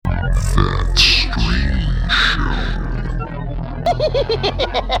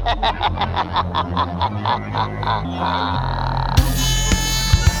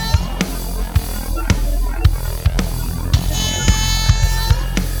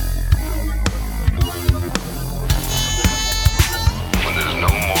there's no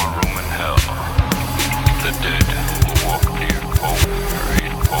more room in hell, the dead will walk near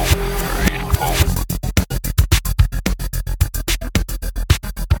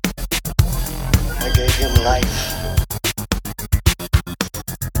I gave him life.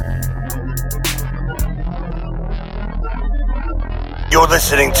 You're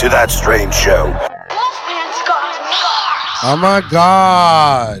listening to That Strange Show. Oh my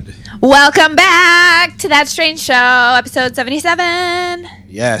God. Welcome back to That Strange Show, episode 77.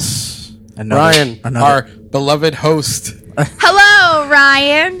 Yes. Another- Our beloved host. Hello,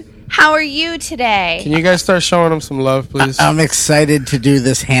 Ryan. How are you today? Can you guys start showing him some love, please? I'm excited to do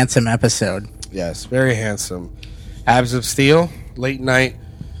this handsome episode. Yes, very handsome. Abs of Steel, late night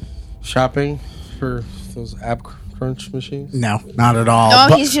shopping for those ab crunch machines. No, not at all. No,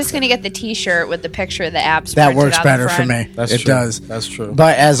 But he's just going to get the t-shirt with the picture of the abs. that printed works on the better for front. me. That's it true. does. That's true.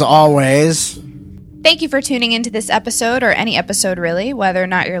 But as always, Thank you for tuning into this episode, or any episode really, whether or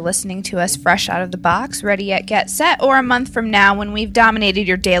not you're listening to us fresh out of the box, ready yet, get set, or a month from now when we've dominated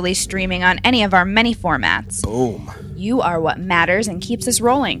your daily streaming on any of our many formats. Boom. You are what matters and keeps us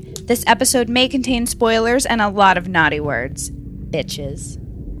rolling. This episode may contain spoilers and a lot of naughty words. Bitches.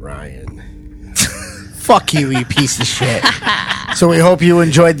 Ryan. fuck you, you piece of shit. So we hope you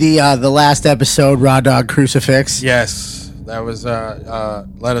enjoyed the last episode, Raw Dog Crucifix. Yes. That was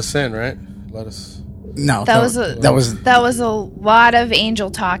Let Us In, right? Let us. No, That was a lot of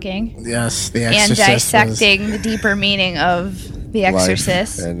angel talking yes, the and Exorcist. dissecting the deeper meaning of The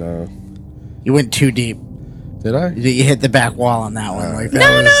Exorcist. Life. And You went too deep. did I? You hit the back wall on that one. Like that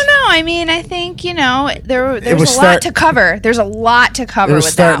No. was, I mean, I think, there's was a lot to cover. There's a lot to cover It was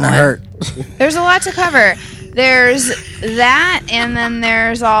with that starting one. to hurt. There's a lot to cover. There's that, and then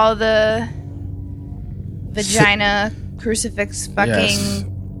there's all the vagina crucifix fucking Yes.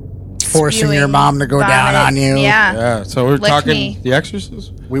 Forcing your spewing mom to go down vomit. on you. Yeah. Yeah. So we're Lick talking me. The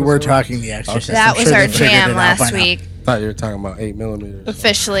Exorcist? We were talking The Exorcist. That I'm was sure our they figured it jam out last by now. week. I thought you were talking about 8mm.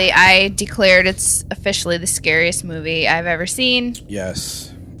 Officially, I declared it's officially the scariest movie I've ever seen.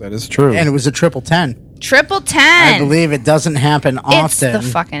 Yes. That is true. And it was a 10. Triple 10. I believe it doesn't happen often. It's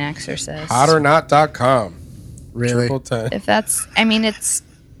the fucking Exorcist. Hotornot.com. Really? 10. If that's, I mean, it's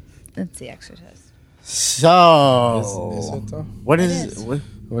the Exorcist. So, Is it though? what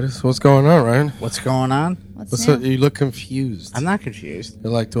is What's going on, Ryan? what's going on? What's What's new? up? You look confused. I'm not confused.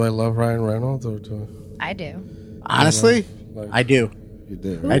 You're like, do I love Ryan Reynolds or do I do. Honestly, like, I do. you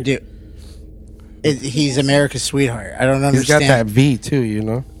do? I do. He's America's sweetheart. I don't He's got understand. that V too, you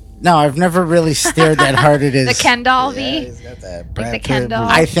know. No, I've never really stared that hard at his. The Ken doll V. He's got that. Like the Ken doll.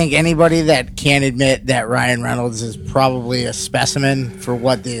 I think anybody that can't admit that Ryan Reynolds is probably a specimen for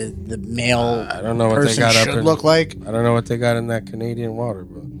what the male I don't know what they person got up should in. look like. I don't know what they got in that Canadian water,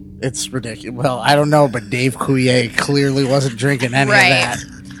 but It's ridiculous. Well, I don't know, but Dave Coulier clearly wasn't drinking any Right. of that.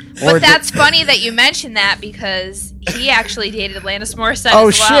 But that's funny that you mentioned that because he actually dated Alanis Morissette Oh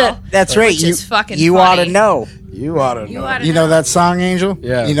as well. shit, that's right. Which is fucking you funny. ought to know. you ought to know. You ought to You know that song, Angel?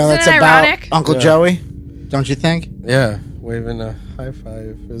 Yeah. You know Isn't that's it about ironic? Uncle Yeah. Joey, don't you think? Yeah, waving a high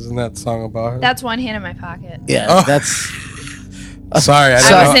five. Isn't that song about her? That's one hand in my pocket. Yeah, Oh. that's Sorry, I I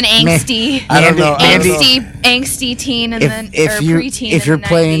don't was know. an angsty, I don't know. I don't know. angsty teen, and then or preteen. if you're in the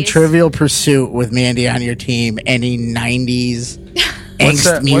playing 90s. Trivial Pursuit with Mandy on your team, any '90s What's angst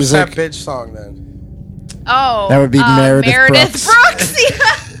that, music, what's that bitch song then? Oh, That would be Meredith Brooks.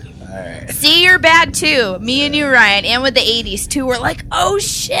 See, you're bad too. Me and you, Ryan, and with the '80s too. We're like, oh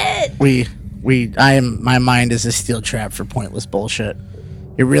shit. my mind is a steel trap for pointless bullshit.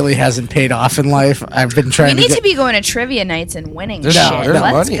 It really hasn't paid off in life. I've been We trying need to to be going to trivia nights and winning There's- shit. there's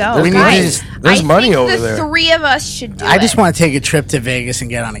Let's money. go, There's We need guys. to- there's I money think over the there. three of us should do I just it. want to take a trip to Vegas and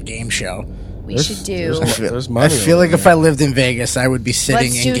get on a game show. We should do. There's money. I feel over like if I lived in Vegas, I would be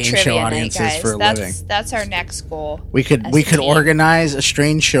sitting Let's in do game show trivia night, audiences guys. for a living. That's our next goal. We could as a team. organize a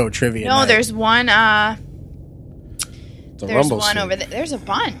strange show trivia. No, night. there's one. the There's Rumble one Street. over there. There's a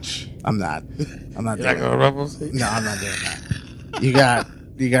bunch. I'm not You're doing not that. going to Rumble Street? No, I'm not doing that.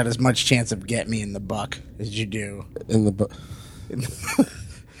 You got as much chance of getting me in the buck as you do. In the bu-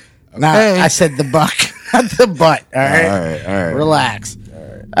 No, I said the buck, not the butt. All right, all right. Relax.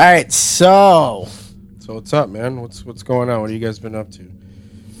 All right, so So what's up, man? What's going on? What have you guys been up to?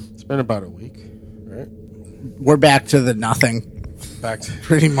 It's been about a week, right? we're back to the nothing. fact.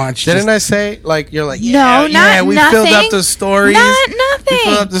 Pretty much. Didn't I say like you're like No, yeah, we nothing. filled up the stories. Not nothing. We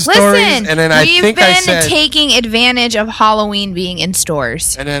filled up the stories, Listen, and then I we've think been I said, taking advantage of Halloween being in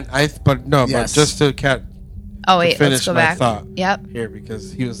stores. and then Yes. but just to Oh wait, finish let's go my back. thought. Yep. here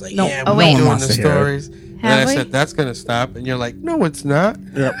because he was like, No, yeah, oh, we're wait. doing wants the to hear it. stories. And then Have I we? said that's gonna stop, and you're like, no, it's not.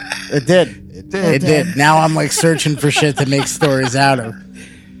 Yep. It did. It did. It did. Now I'm like searching for shit to make stories out of.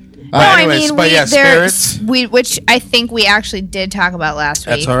 No, anyways, I mean, but yeah, there's which I think we actually did talk about last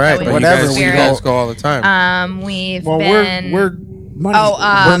week. That's all right. that we But went Whatever, to we you Spirit. guys go all the time. We've Well, been. we're money.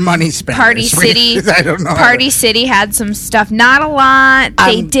 We're money spenders. Party City. I don't know. Party City had some stuff. Not a lot.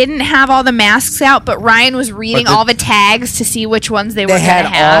 They didn't have all the masks out, but Ryan was reading the- all the tags to see which ones they were They going to had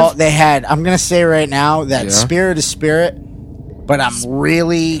have. all. They had. I'm gonna say right now that Yeah. Spirit is Spirit, but I'm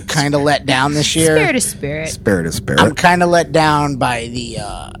really kind of let down this year. Spirit is spirit. Spirit is spirit. I'm kind of let down by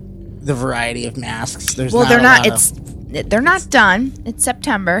the variety of masks. There's Well, not they're a not. lot of- They're not done. It's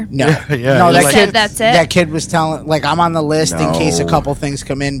September. No, Yeah, no. you That said kid. that's it? That kid was telling. Like, I'm on the list in case a No. couple things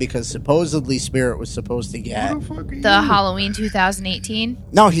come in because supposedly Spirit was supposed to get. The Halloween 2018.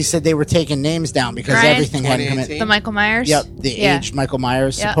 No, he said they were taking names down because Ryan? everything hadn't come in. 2018? The Michael Myers. Yep, the Yeah. aged Michael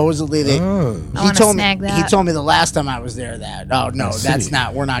Myers. Yep. Supposedly they. Oh. I He wanna told me. snag that. He told me the last time I was there that. Oh no, I see. that's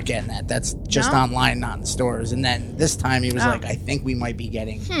not. We're not getting that. That's just No? online, not in stores. And then this time he was Oh. like, I think we might be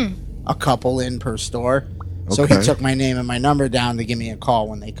getting a couple in per store. So Okay. he took my name and my number down to give me a call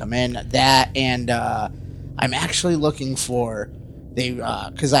when they come in. That and I'm actually looking for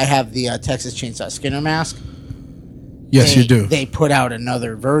because I have the Texas Chainsaw Skinner mask. Yes, They- you do. They put out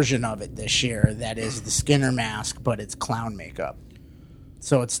another version of it this year that is the Skinner mask, but it's clown makeup.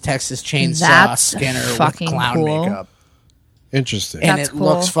 So it's Texas Chainsaw That's Skinner with fucking clown cool. makeup. Interesting. And That's it cool.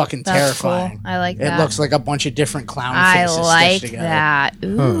 looks fucking That's cool. terrifying. I like It that. looks like a bunch of different clown I faces like stitched together. that.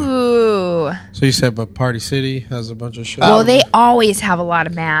 Ooh. So you said, but Party City has a bunch of shit. Well, they always have a lot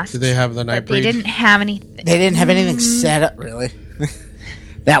of masks. Do they have the but Nightbreed? they didn't have anything. They didn't have anything set up, really.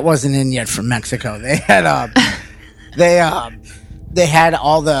 That wasn't in yet from Mexico. They had they had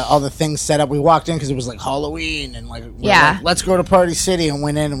all the things set up. We walked in because it was like Halloween and like, we're Yeah. like, let's go to Party City, and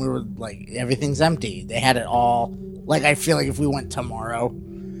went in and we were like, everything's empty. They had it all. Like, I feel like if we went tomorrow,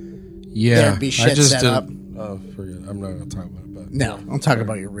 Yeah, there'd be shit I just set did. up. Oh, forget. I'm not gonna talk about it. But no, I'm talking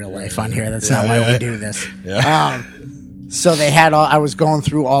about your real life on here. That's not why we do this. Yeah. So they had all. I was going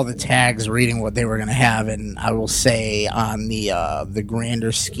through all the tags, reading what they were going to have, and I will say on the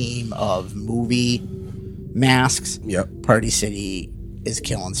grander scheme of movie masks, Yep. Party City is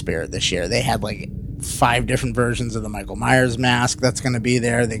killing Spirit this year. They had like 5 different versions of the Michael Myers mask that's going to be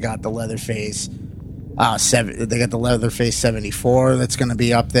there. They got the Leatherface. They got the Leatherface 74 that's going to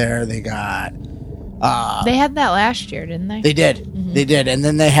be up there. They got. They had that last year, didn't they? They did. They did, and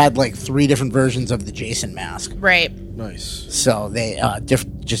then they had like 3 different versions of the Jason mask. Right. Nice. So they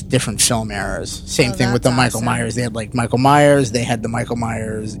just different film eras. Same Oh, thing with the that's Michael awesome. Myers. They had like Michael Myers. They had the Michael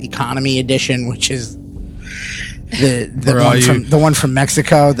Myers Economy Edition, which is the one from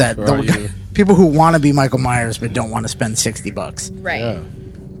Mexico. That For all you- people who want to be Michael Myers but don't want to spend $60. Right. Yeah.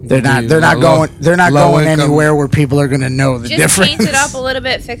 They're not. The They're not low- going. They're not low going income- anywhere where people are going to know the Just difference. paint it up a little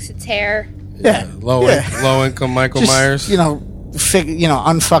bit, fix its hair. Yeah. Low Yeah. low income Michael Just, Myers.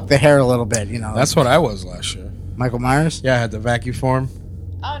 unfuck the hair a little bit. That's what I was last year. Michael Myers. Yeah, I had the vacuum form,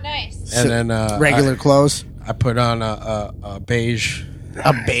 Oh, nice. and then Regular clothes. I put on a beige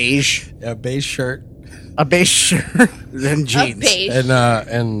A beige. shirt A beige shirt. Then jeans. beige.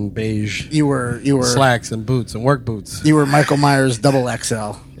 and beige You were slacks and boots and work boots. You were Michael Myers double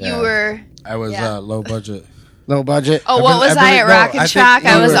XL. You were. I was Yeah. Low budget. Low budget. Oh, I what believe- was I I believe- at no, Rock I and think Shock?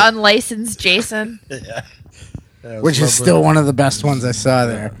 I you was were- unlicensed Jason. Yeah, it was Which low is still one of the best ones I saw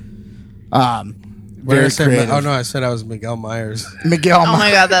there. What did I Very say? creative. Oh no, I said I was Miguel Myers. Miguel Oh my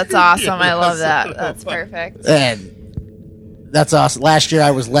Myers. god, that's awesome. I love that. That's perfect. And that's awesome. Last year I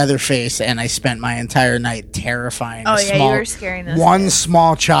was Leatherface, and I spent my entire night terrifying Oh, a yeah, you small, were scaring those one kids.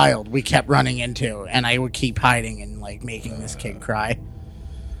 small child we kept running into, and I would keep hiding and like making this kid cry.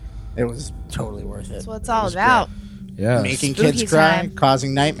 It was totally worth it. That's what it's all was about. Yeah, Making Spooky kids cry, time.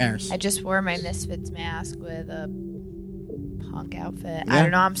 causing nightmares. I just wore my Misfits mask with a punk outfit. I Yeah.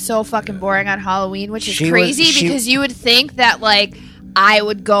 don't know. I'm so fucking boring on Halloween, which is She was- crazy she- because you would think that like I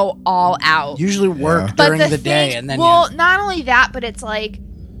would go all out. Usually work But during the thing- day, and then well, not only that, but it's like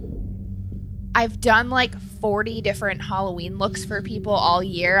I've done like 40 different Halloween looks for people all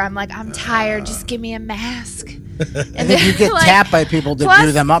year. I'm like, I'm tired. Just give me a mask. And then you get like, tapped by people to plus,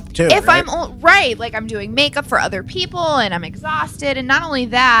 do them up too. If right? right, like I'm doing makeup for other people and I'm exhausted, and not only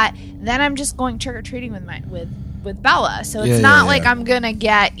that, then I'm just going trick or treating with Bella. So it's Yeah, not yeah, like yeah. I'm gonna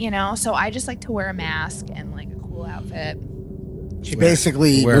get, so I just like to wear a mask and like a cool outfit. She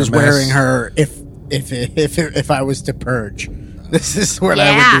basically wear a was mask. wearing her if I was to purge. This is what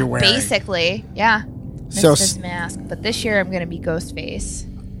I would be wearing. Basically, yeah. So Mrs. Mask, but this year I'm gonna be Ghostface.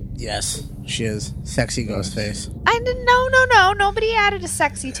 yes, she is sexy Ghostface. I didn't. No. Nobody added a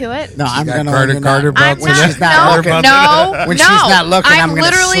sexy to it. No, I'm got gonna Carter when you're not- I'm belts when not. she's not no, looking. no, When no. she's not looking, I'm gonna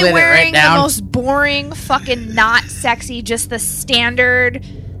literally slit it right wearing down. the most boring, fucking not sexy, just the standard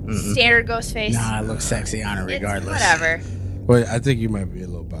Ghostface. Nah, I look sexy on her It's regardless. whatever. Well, I think you might be a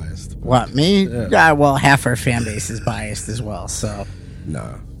little biased. What, me? Yeah. Yeah, well, half our fan base is biased as well. So,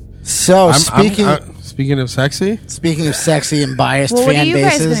 No. speaking of sexy, speaking of sexy and biased Well, what fan are you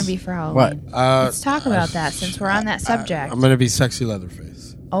guys bases, gonna be for Halloween? what? Let's talk about that since we're on that subject. I'm gonna be sexy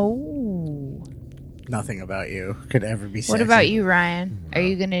Leatherface. Oh, Nothing about you could ever be sexy. what about you, Ryan? Are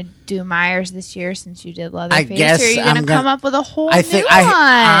you gonna do Myers this year since you did Leatherface? guess or are you I'm gonna gonna- come up with a whole I think new one?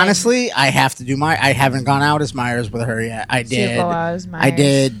 honestly, I have to do I haven't gone out as Myers with her yet. I So did. you go out as I Myers.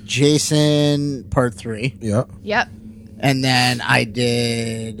 did Jason Part 3, Yeah. Yep. and then I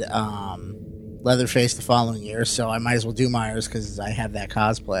did Leatherface the following year. So I might as well do Myers because I have that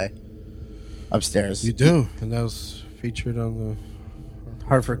cosplay upstairs. You do, and that was featured on the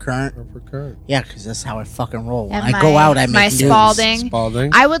Hartford Current. Harper Current. Yeah, because that's how I fucking roll. When And I go out, I my make news. Spalding.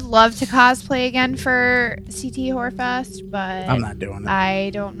 Spalding. I would love to cosplay again for CT Horrorfest, but I'm not doing it. I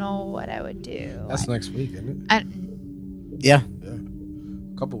don't know what I would do. That's next week, isn't it? Yeah.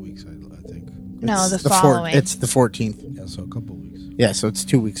 A couple weeks, I think. No, It's the following. It's the 14th. Yeah, so a couple weeks. Yeah, so it's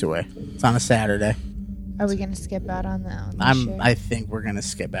 2 weeks away. It's on a Saturday. Are we going to skip out on that one? this year? I think we're gonna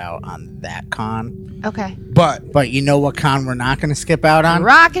skip out on that con. Okay. But But you know what con we're not gonna skip out on?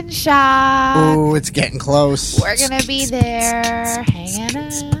 Rock and Shock. Ooh, it's getting close. We're going to be there hanging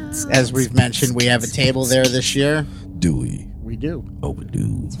out. As we've mentioned, we have a table there this year. do we? We do. Oh, we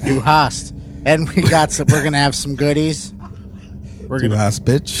do. Do host. And we got some we're gonna have some goodies. We're Do gonna ass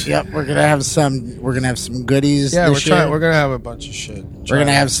bitch. Yep, we're gonna have some goodies Yeah, this year. We're gonna have a bunch of shit. We're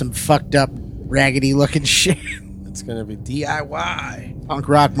gonna have some fucked up, raggedy looking shit. It's gonna be DIY. Punk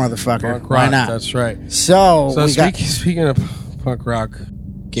rock, motherfucker. Punk Why rock. not? That's right. So So we got speaking of punk rock,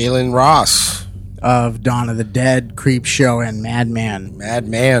 Galen Ross, of Dawn of the Dead, Creep Show, and Madman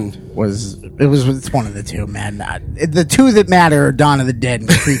Madman. it's one of the two. The two that matter are Dawn of the Dead and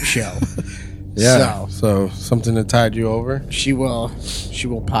Creep Show. Yeah. So something that tied you over. She will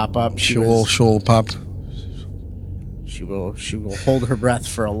pop up. She'll pop. She will hold her breath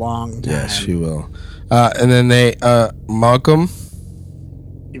for a long time. Yes, she will. And then they Malcolm.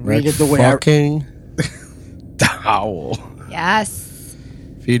 Rated the way. Fucking Dowell. Yes.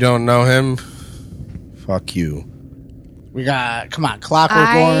 If you don't know him, fuck you. We got Clockwork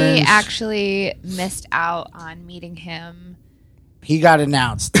I Orange. actually missed out on meeting him. He got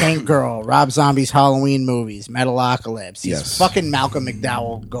announced. Tank Girl, Rob Zombie's Halloween movies, Metalocalypse. He's Yes. fucking Malcolm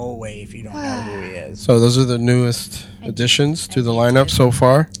McDowell. Go away if you don't know who he is. So those are the newest additions to the lineup so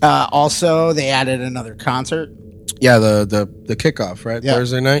far. Also, they added another concert, Yeah, the kickoff, right? Yeah.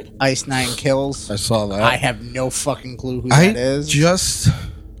 Thursday night. Ice Nine Kills. I saw that. I have no fucking clue who I that is. just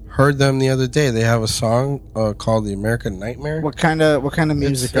heard them the other day. They have a song called "The American Nightmare." What kind of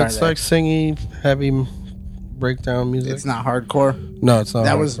music are It's they? like singy, heavy breakdown music. It's not hardcore. No, it's not.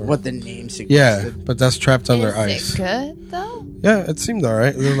 That was hardcore. what the name Yeah, suggested. but that's trapped under Is ice. it good though? Yeah, it seemed all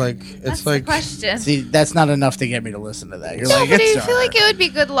right. They're like, That's it's like the question. See, that's not enough to get me to listen to that. You're No, like, but do it's you feel all like it would be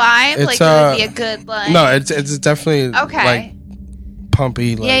good live? It's, Like it would be a good live? no, it's definitely Okay. like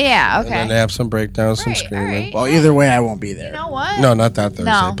pumpy. Like, Yeah, And okay. then they have some breakdowns, some Right, screaming. alright. Well, either way, I won't be there. You know what? No, not that Thursday,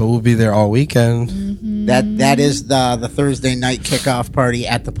 No. but we'll be there all weekend. That is the Thursday night kickoff party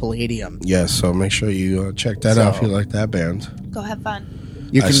at the Palladium. Yes, so make sure you check that out if you like that band. Go have fun.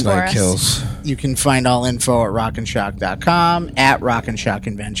 You Ice can Night us. Kills. you can find all info at rockandshock.com, at Rock and Shock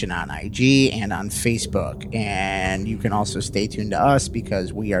Convention on IG and on Facebook. And you can also stay tuned to us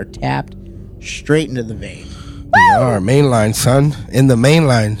because we are tapped straight into the vein. We are mainline, son. In the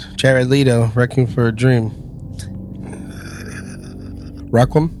mainline. Jared Leto, Requiem for a Dream.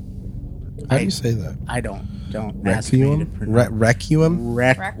 Requiem? How do you say that? I don't ask me to Requiem? pronounce. Requiem?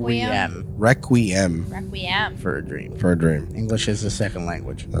 Requiem Requiem Requiem. for a dream. for a Dream. English is a second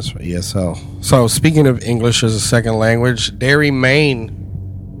language. That's right, ESL. So, speaking of English as a second language, Derry, Maine.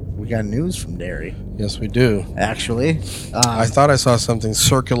 We got news from Derry, Yes, we do. actually. I thought I saw something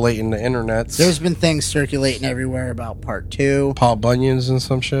circulating the internet. There's been things circulating everywhere about part 2. Paul Bunyan's and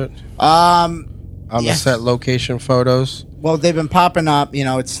some shit Um, on Yes. the set location photos. well, they've been popping up. You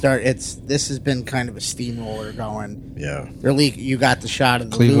know, this has been kind of a steamroller going. Yeah. Really, you got the shot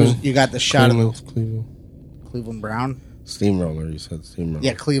of the Cleveland. you got the shot of Cleveland. Cleveland Brown. Steamroller, you said steamroller.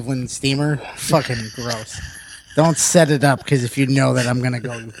 Yeah, Cleveland Steamer. Fucking gross. Don't set it up, because if you know that I'm gonna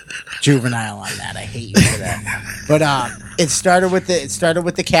go juvenile on that, I hate you for that. But it started with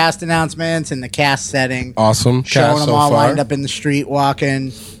the cast announcements and the cast setting. Awesome. Showing cast them so all far. lined up in the street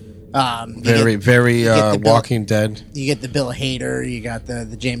walking. Very the Walking Dead. You get the Bill Hader, you got the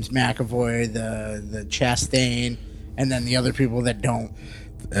James McAvoy, the Chastain, and then the other people that don't.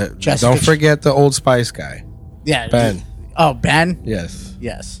 Don't forget the Old Spice guy. Yeah, Ben. Oh, Ben. Yes.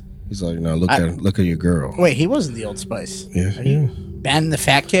 Yes. He's like, no, look at your girl. Wait, he wasn't the Old Spice. Yes, yeah. Ben, the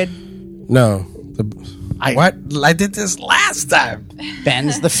fat kid. No. I- What? I did this last time.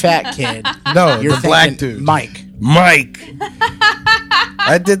 Ben's the fat kid. No, You're the black thinking dude. Mike.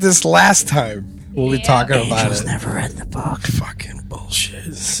 I did this last time. We'll be talking about Angel's it. never read the book. Fucking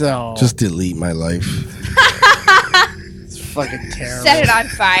bullshit. So Just delete my life. it's fucking terrible. Set it on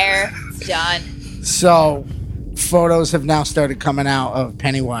fire. It's done. So photos have now started coming out of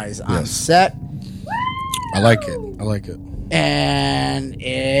Pennywise on Yes. set. I like it. And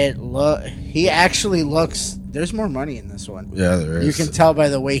he actually looks. There's more money in this one. Yeah, there is. You can tell by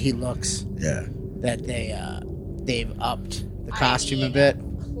the way he looks Yeah. that they've upped the costume a bit.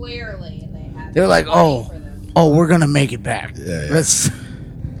 Clearly, they had. They're like, oh, we're gonna make it back. Yeah. Let's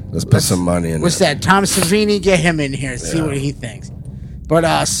put some money in what's it. that? Tom Savini, get him in here. See what he thinks.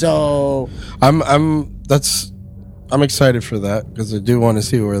 But so I'm excited for that because I do want to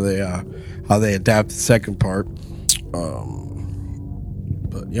see where they how they adapt the second part.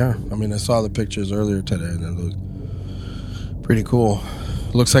 But yeah, I mean, I saw the pictures earlier today and it looked pretty cool.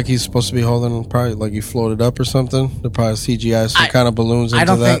 Looks like he's supposed to be holding probably like he floated up or something. They're probably CGI some kind of balloons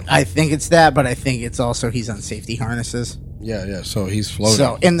into that. I think it's that, but I think it's also he's on safety harnesses. Yeah. So he's floating.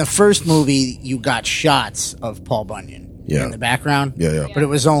 So in the first movie, you got shots of Paul Bunyan in the background. Yeah. But it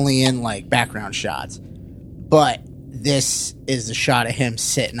was only in like background shots. But this is the shot of him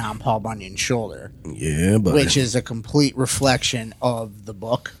sitting on Paul Bunyan's shoulder, Yeah, but which is a complete reflection of the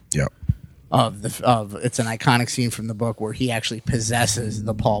book. Yep. It's an iconic scene from the book where he actually possesses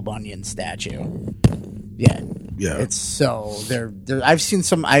the Paul Bunyan statue. Yeah. It's so there. I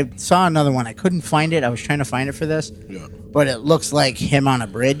saw another one. I couldn't find it. I was trying to find it for this. Yeah. But it looks like him on a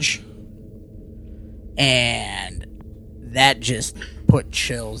bridge, and that just put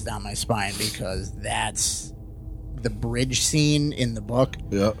chills down my spine because that's the bridge scene in the book.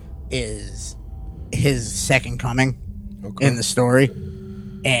 Yeah. Is his second coming Okay. in the story.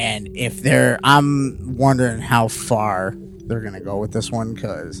 And I'm wondering how far they're going to go with this one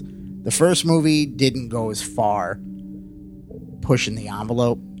because the first movie didn't go as far pushing the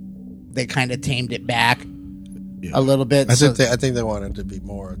envelope. They kind of tamed it back a little bit. I think they wanted to be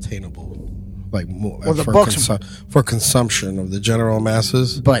more attainable, like more the for, books- for consumption of the general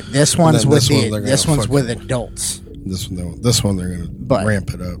masses. But this one's And then with this one, they're this gonna one's fuck- with adults. This one they're gonna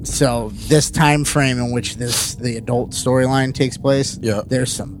ramp it up. So this time frame in which the adult storyline takes place, Yeah.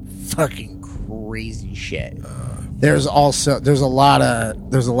 there's some fucking crazy shit. There's a lot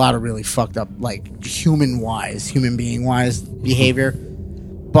of really fucked up like human being wise behavior.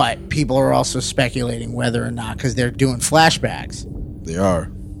 But people are also speculating whether or not, because they're doing flashbacks, They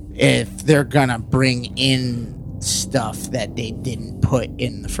are. if they're gonna bring in stuff that they didn't put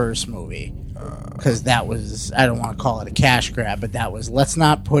in the first movie. Because that was, I don't want to call it a cash grab, but that was, let's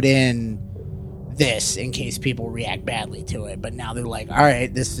not put in this in case people react badly to it. But now they're like, all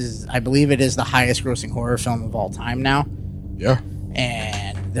right, I believe it is the highest grossing horror film of all time now. Yeah.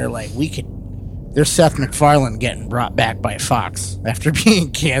 And they're like, there's Seth MacFarlane getting brought back by Fox after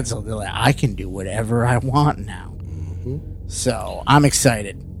being canceled. They're like, I can do whatever I want now. So I'm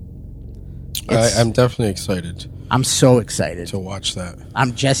excited. I'm definitely excited I'm so excited. to watch that.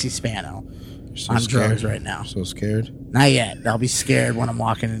 I'm Jesse Spano. You're so On scared drugs right now. So scared. Not yet. I'll be scared when I'm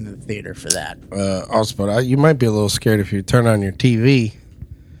walking into the theater for that. Also, but you might be a little scared if you turn on your TV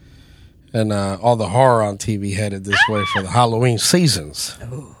and all the horror on TV headed this way for the Halloween seasons.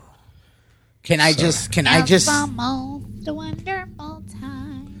 Can I just Most wonderful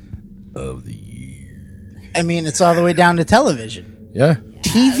time. Of the year. I mean, it's all the way down to television. Yeah.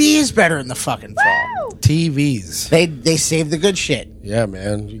 TV is better in the fucking fall. TVs. They save the good shit. Yeah,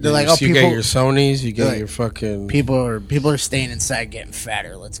 man. You They're get, like, your, oh, you get people- your Sonys, you they're get like, your fucking... People are staying inside getting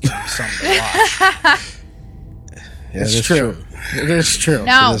fatter. Let's give them something to watch. Yeah, It's that's true. It is true.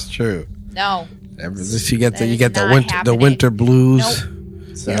 No, That's true. no. You get That is the not winter happening. winter blues.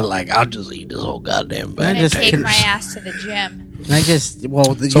 So, You're like, I'll just eat this whole goddamn I'm bag. gonna just take can- my ass to the gym. can I just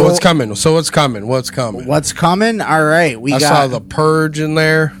So what's coming? What's coming? What's coming? All right, I saw the Purge in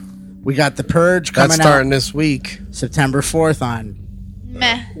there. we got the Purge coming That's starting out this week. September 4th on.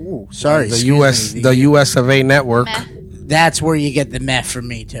 Meh. Ooh, sorry, The excuse me, the US of A network. Meh. That's where you get the meh from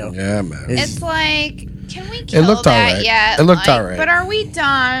me too. Yeah, man. It's like Can we kill looked that alright. yet? It looked alright. But are we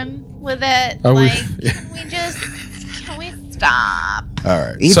done with it? Are we- Can we stop? All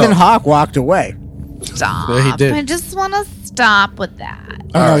right. Ethan Hawke walked away. Stop. Yeah, he did. I just want to stop with that.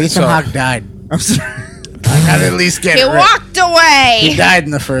 Oh, All no, right, Ethan so- Hawke died. I'm sorry. I gotta at least get He it right. walked away. He died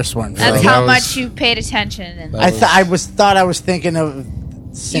in the first one. That's So how that was- much you paid attention. And I thought I was thinking of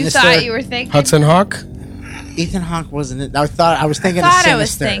Sinister. you thought you were thinking. Hudson Hawk. Ethan Hawke wasn't it? I was thinking Thought of I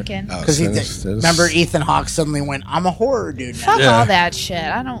was Sinister. thinking. Oh, Because Sinister. remember Ethan Hawke suddenly went, I'm a horror dude now. Fuck Yeah. all that shit.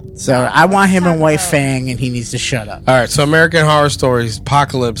 I don't. So I want him and Talk White about- Fang, and he needs to shut up. All right. So American Horror Stories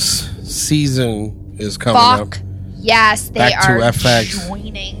Apocalypse season is coming Fuck. up. Yes, they Back to are FX.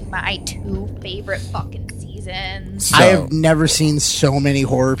 joining my 2 favorite fucking seasons. So, I have never seen so many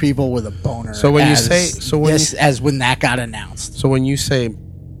horror people with a boner. So when you as say- so when this, as when that got announced. so when you say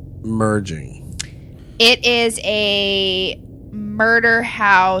merging, It is a murder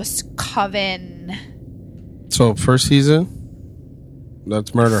house coven. so first season,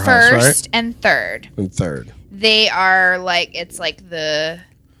 that's Murder House, First right? and third. And third. They are it's like the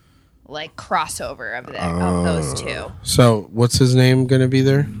crossover of of those two. So what's his name going to be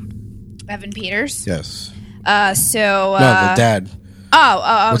there? Evan Peters. Yes. So No, the dad.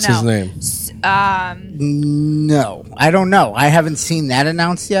 Oh, What's no. his name? No, I don't know. I haven't seen that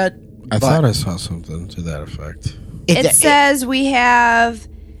announced yet. I but thought I saw something to that effect. It says we have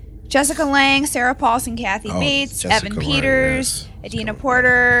Jessica Lange, Sarah Paulson, Kathy Oh, Bates, Jessica Evan Lange, Peters, yes. Adina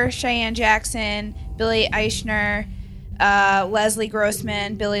Porter, Cheyenne Jackson, Billy Eichner, Leslie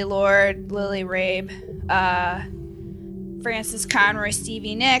Grossman, Billy Lord, Lily Rabe, Francis Conroy,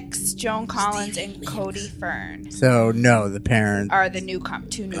 Stevie Nicks, Joan Collins, and Cody Fern So no, the parent. are the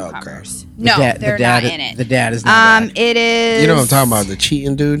two newcomers. The No, dad- they're the dad, not in it. The dad is not. in it. It is. You know what I'm talking about? The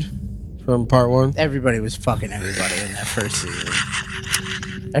cheating dude from part one? Everybody was fucking everybody in that first season.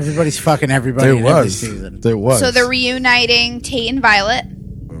 Everybody's fucking everybody There in every was. season. There was. So they're reuniting Tate and Violet.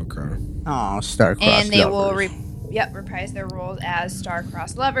 Okay. Oh, star-crossed And they will lovers. reprise their roles as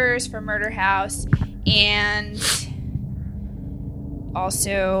star-crossed lovers for Murder House. And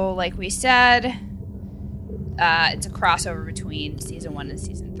also, like we said, it's a crossover between season 1 and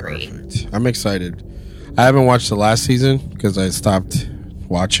season 3. Perfect. I'm excited. I haven't watched the last season because I stopped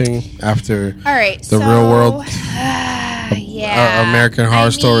watching after All right, The Real World. yeah, American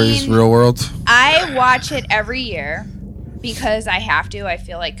Horror Stories mean, Real World. I watch it every year because I have to. I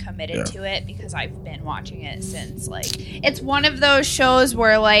feel committed Yeah. to it because I've been watching it since it's one of those shows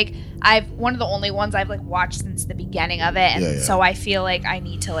where I've one of the only ones I've watched since the beginning of it, and Yeah, yeah. so I feel I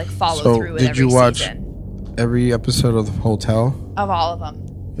need to follow So, through with did every you watch- season Every episode of The Hotel. of all of them.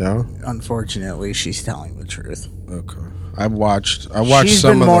 Yeah. Unfortunately, she's telling the truth. Okay. I watched some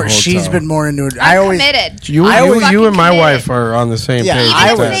been of more. The Hotel. She's been more into it. I'm committed. You I always and my fucking wife are on the same Yeah, page.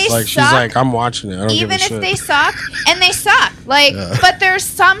 Even with if that. they She's suck- like, I'm watching it. I don't Even give a if shit. they suck, and they suck, but there's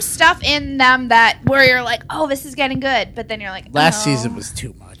some stuff in them that where you're oh, this is getting good, but then you're Last oh. season was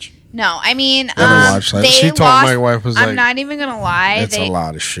too much. No, I mean, Never watched that. they She told lost, my wife was I'm like, not even gonna lie, it's a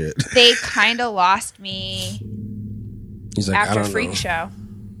lot of shit. they kind of lost me He's like, I after don't Freak know. Show.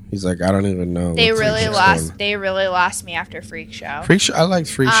 He's like, I don't even know. They what really Freak Show's lost. doing. They really lost me after Freak Show. Freak Show. I liked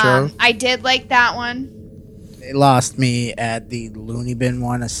Freak Show. I did like that one. They lost me at the Looney Bin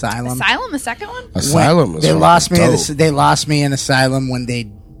one, Asylum. Asylum, the second one. Asylum was They lost me. dope. They lost me in Asylum when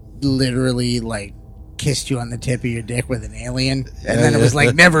they literally kissed you on the tip of your dick with an alien, and then it was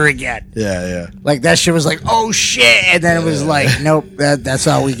never again. Yeah. That shit was oh shit, and then it was nope, that's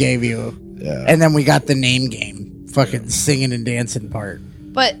all we gave you. Yeah. And then we got the name game, fucking singing and dancing part.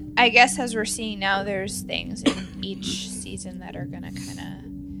 But I guess as we're seeing now, there's things in each season that are gonna kind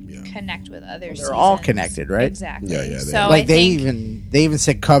of connect with other seasons. They're all connected, right? Exactly. Yeah, they So are. I they think even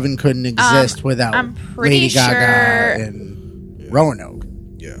said Coven couldn't exist without I'm pretty Lady Gaga sure- and Roanoke.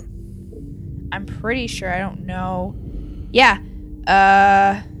 Yeah. I'm pretty sure. I don't know. Yeah.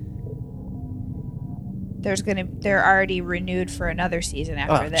 They're already renewed for another season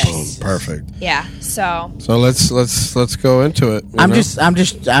after Oh, this. Jesus. Perfect. Yeah. So So let's go into it. you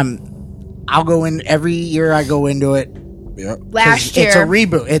know? I'll go in every year. I go into it. Yeah. last year, It's a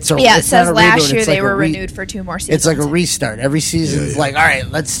reboot. It's it not says a last reboot, year it's they a were re- renewed for 2 more seasons. It's like a restart. Every season's Yeah. all right,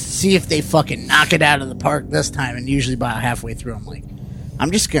 let's see if they fucking knock it out of the park this time. And usually about halfway through, I'm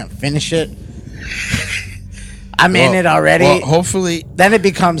just gonna finish it. I'm in it already. Well, hopefully, Then it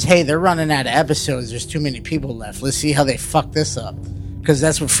becomes, hey, they're running out of episodes. There's too many people left. Let's see how they fuck this up. Because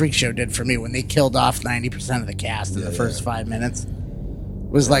that's what Freak Show did for me when they killed off 90% of the cast in the first 5 minutes.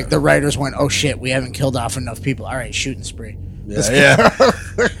 Was the writers went, oh shit, we haven't killed off enough people. All right, shooting spree. yeah.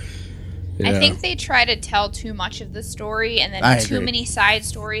 I think they try to tell too much of the story, and then too many side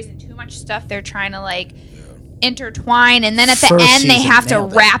stories and too much stuff they're trying to like intertwine, and then at the end they have to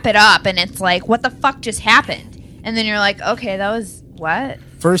wrap it up, and it's like, what the fuck just happened? And then you're like, okay, that was what?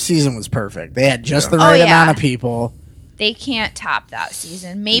 First season was perfect. They had just the right amount of people. They can't top that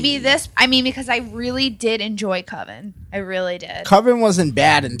season. Maybe this, I mean, because I really did enjoy Coven. I really did. Coven wasn't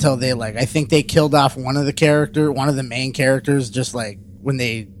bad until they I think they killed off one of the main characters, just like when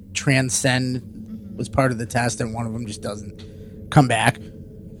they transcend was part of the test, and one of them just doesn't come back.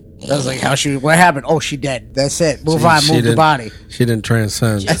 That was like what happened? Oh, she dead. That's it. Move the body. She didn't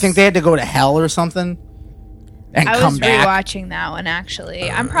transcend. I think they had to go to hell or something and I come was back. rewatching that one, actually.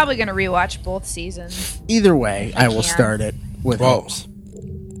 I'm probably going to rewatch both seasons. Either way, I will start it with hopes.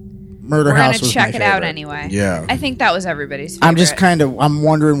 Murder House was my favorite. We're going to check it out anyway. Yeah. I think that was everybody's favorite. I'm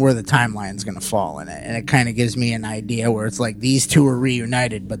wondering where the timeline's going to fall in it. And it kind of gives me an idea where it's like these two are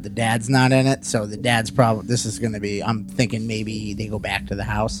reunited, but the dad's not in it. So the dad's this is going to be, I'm thinking maybe they go back to the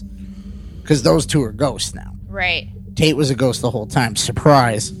house. Because those two are ghosts now. Right. Tate was a ghost the whole time.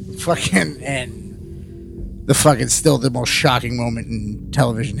 Surprise. And the fucking still the most shocking moment in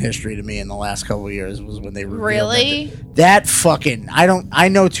television history to me in the last couple of years was when they revealed that fucking I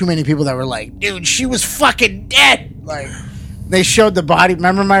know too many people that were like, dude, she was fucking dead. Like they showed the body.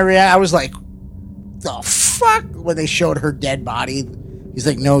 Remember my reaction? I was like, the fuck? When they showed her dead body, he's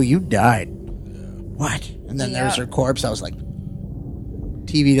like, no, you died. What? And then there's her corpse. I was like,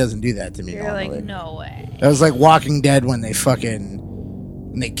 TV doesn't do that to me. You're normally. like, no way. That was like Walking Dead when they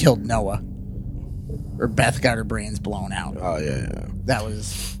killed Noah. Or Beth got her brains blown out. Oh, yeah. That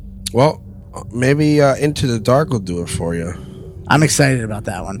was... Well, maybe Into the Dark will do it for you. I'm excited about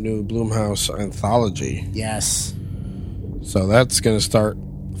that one. New Blumhouse anthology. Yes. So that's going to start...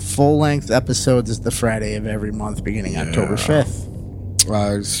 Full-length episodes is the Friday of every month beginning October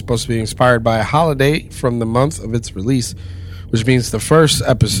 5th. It's supposed to be inspired by a holiday from the month of its release, which means the first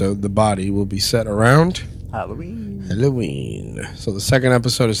episode, The Body, will be set around... Halloween. So the second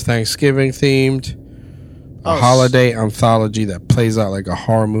episode is Thanksgiving-themed. A holiday anthology that plays out like a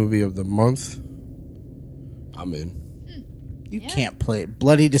horror movie of the month. I'm in. You can't play it.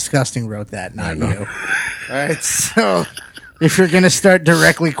 Bloody Disgusting wrote that, not you. All right, so if you're going to start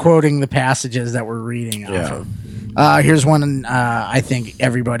directly quoting the passages that we're reading off of. Here's one I think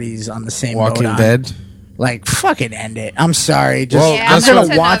everybody's on the same boat on. Walking Dead. Like, fucking end it. I'm sorry. Just, I'm going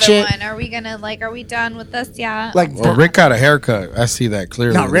to watch it. One. Are we going to, are we done with this? Yeah. Rick got a haircut. I see that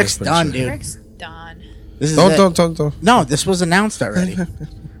clearly. No, Rick's done, dude. Rick's done. Don't. No, this was announced already.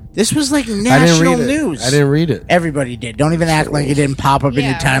 This was like national news. I didn't read it. Everybody did. Don't even act like it didn't pop up in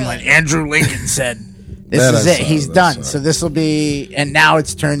your timeline. Really. Andrew Lincoln said, this is it. He's done. So this will be, and now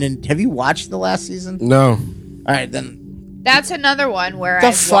it's turned in. Have you watched the last season? No. All right, then. That's another one where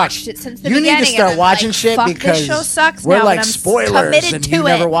I've watched it since the beginning. You need to start watching shit because this show sucks we're now, like I'm spoilers and you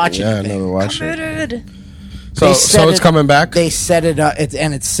never watch it. Yeah, I never watched it. So it's coming back? They set it up,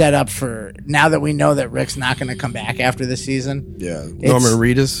 and it's set up for, now that we know that Rick's not going to come back after the season. Yeah, Norman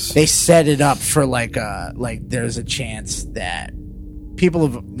Reedus. They set it up for like there's a chance that people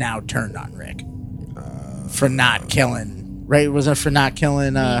have now turned on Rick for not killing, right? Was it for not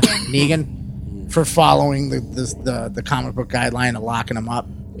killing Negan? For following the comic book guideline of locking him up.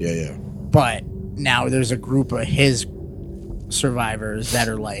 Yeah. But now there's a group of his survivors that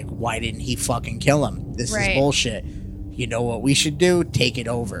are like, why didn't he fucking kill him? This is bullshit. You know what we should do? Take it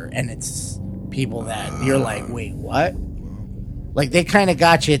over. And it's people that you're like, wait, what? Like, they kind of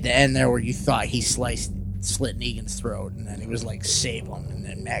got you at the end there where you thought he slit Negan's throat, and then he was like, save him. And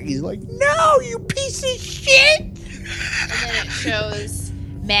then Maggie's like, no, you piece of shit! And then it shows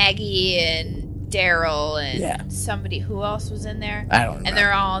Maggie and Daryl and somebody who else was in there. I don't know. And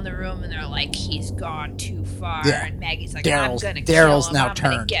they're all in the room and they're like, he's gone too far. Yeah. And Maggie's like, I'm gonna Daryl's kill him. now I'm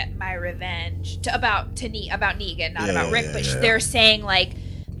turned. gonna get my revenge about Negan, not about Rick. But yeah. they're saying like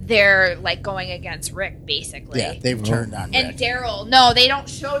they're like going against Rick basically. Yeah, they've turned on Rick. And Daryl, no, they don't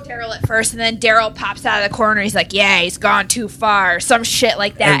show Daryl at first, and then Daryl pops out of the corner. He's like, yeah, he's gone too far, some shit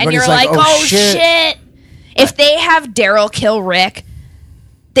like that. Everybody's and you're like, oh shit. If they have Daryl kill Rick,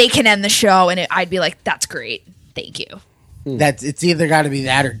 they can end the show, and I'd be like, that's great. Thank you. It's either got to be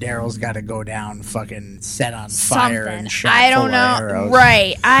that or Daryl's got to go down fucking set on fire and shot I don't full know. of arrows.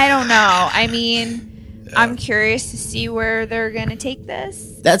 Right. I don't know. I mean, I'm curious to see where they're going to take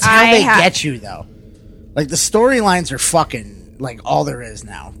this. That's how they get you, though. Like, the storylines are fucking, like, all there is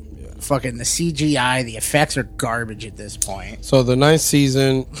now. Yeah. Fucking the CGI, the effects are garbage at this point. So the 9th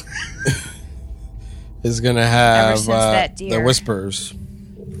season is going to have the Whisperers.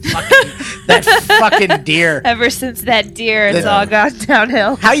 That fucking deer. Ever since that deer, it's all gone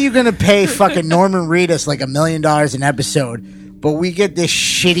downhill. How you gonna pay fucking Norman Reedus like $1 million an episode, but we get this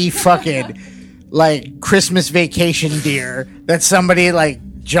shitty fucking like Christmas Vacation deer that somebody like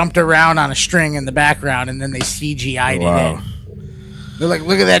jumped around on a string in the background and then they CGI'd it in. They're like,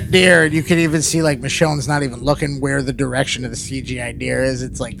 look at that deer, and you can even see like Michonne's not even looking where the direction of the CGI deer is.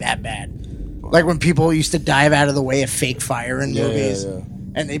 It's like that bad. Like when people used to dive out of the way of fake fire in movies,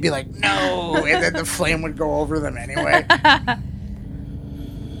 and they'd be like, no, and then the flame would go over them anyway.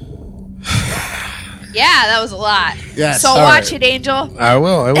 Yeah, that was a lot. Yes. So All watch right. it, Angel. I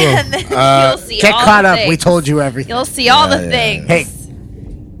will. And then you'll see Get all caught the up. things. We told you everything. You'll see all the things. Hey,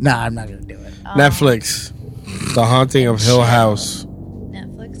 nah, I'm not gonna do it. Netflix, The Haunting of Hill House.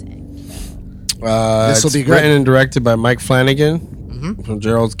 Netflix. This'll It's be good. written and directed by Mike Flanagan from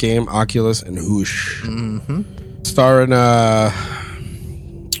Gerald's Game, Oculus, and Whoosh. Starring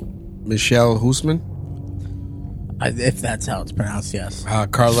Michelle Huisman, If that's how it's pronounced, yes.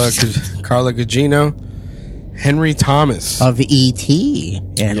 Carla Gugino, Henry Thomas, Of E.T.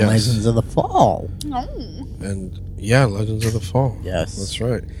 and Yes. Legends of the Fall. and Legends of the Fall. Yes. That's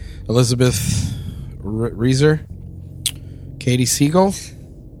right. Elizabeth Reeser, Katie Siegel.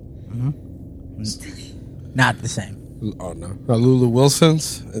 Not the same. Oh no, Lulu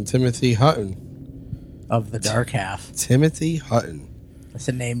Wilson's and Timothy Hutton. Of the Dark Half. Timothy Hutton. That's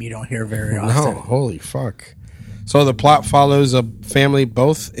a name you don't hear very No, often. holy fuck. So the plot follows a family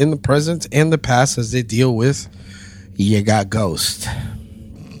both in the present and the past as they deal with You Got Ghost.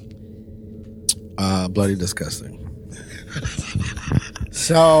 Bloody disgusting.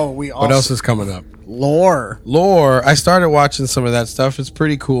 So we also... What else is coming up? Lore. Lore. I started watching some of that stuff. It's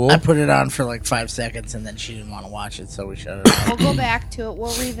pretty cool. I put it on for like 5 seconds and then she didn't want to watch it, so we shut it off. We'll go back to it.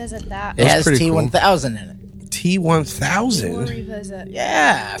 We'll revisit that. It has pretty T-1000 in it. We'll T-1000. revisit.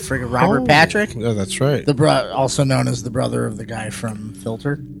 Yeah, friggin' Robert Patrick. Oh, that's right. Also known as the brother of the guy from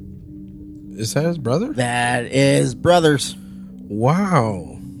Filter. Is that his brother? That is Brothers.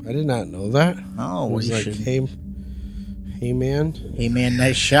 Wow. I did not know that. Oh, It was we like, should. hey man, Hey, man,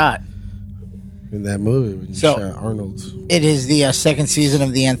 nice shot. in that movie when you So- shot Arnold. It is the second season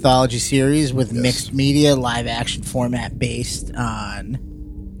of the anthology series with mixed media, live action format based on...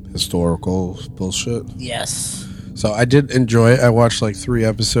 Historical bullshit. Yes. So I did enjoy it. I watched like 3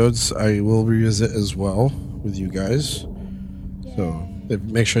 episodes. I will revisit as well with you guys. So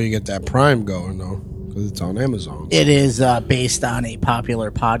make sure you get that Prime going though, because it's on Amazon. It is based on a popular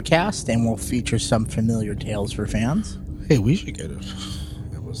podcast and will feature some familiar tales for fans. Hey, we should get it.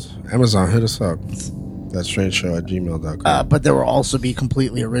 Amazon, hit us up. That's strangeshow@gmail.com. But there will also be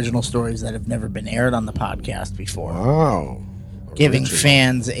completely original stories that have never been aired on the podcast before, Wow. giving Original.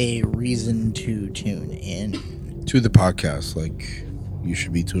 fans a reason to tune in. To the podcast, like you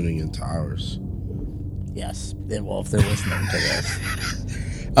should be tuning into ours. Yes, well, if they're listening to this.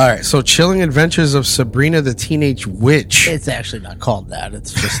 All right, so Chilling Adventures of Sabrina the Teenage Witch. It's actually not called that.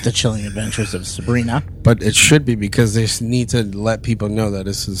 It's just The Chilling Adventures of Sabrina. But it should be because they need to let people know that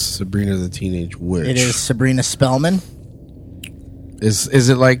this is Sabrina the Teenage Witch. It is Sabrina Spellman. Is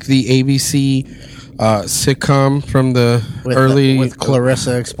it like the ABC sitcom from the early... with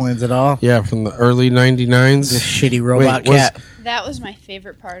Clarissa Explains It All. yeah, from the early 99s? The shitty robot was- cat. That was my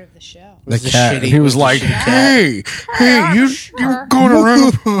favorite part of the show. The was the cat. shitty- He was was the like, shitty hey, you're going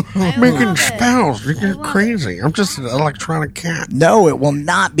around making love it. spells. You're love crazy. I'm just an electronic cat. No, it will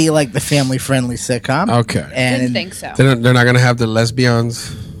not be like the family-friendly sitcom. Okay. And Didn't think so. They're not going to have the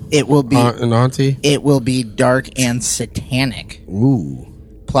lesbians, it will be aunt and auntie? it will be dark and satanic. Ooh.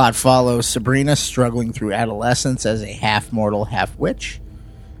 Plot follows Sabrina struggling through adolescence as a half-mortal, half-witch,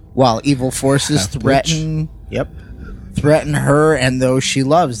 while evil forces threaten her and those she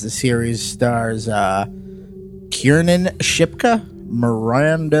loves. The series stars Kiernan Shipka,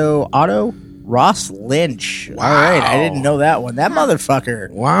 Miranda Otto, Ross Lynch. All right, I didn't know that one. That motherfucker.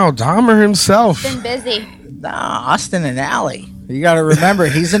 Wow, Dahmer himself. Been busy. Nah, Austin and Alley. You got to remember,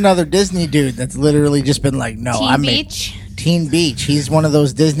 he's another Disney dude that's literally just been like, no, Teen I'm Beach. Teen Beach. He's one of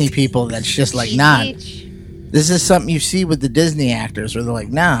those Disney people that's just like, Teen nah. Beach. This is something you see with the Disney actors where they're like,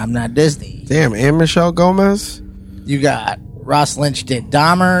 nah, I'm not Disney. Damn, and Michelle Gomez? You got Ross Lynch did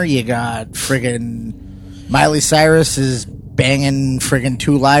Dahmer. You got friggin' Miley Cyrus is banging friggin'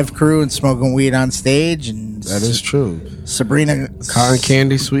 2 Live Crew and smoking weed on stage. And That is true. Sabrina Cotton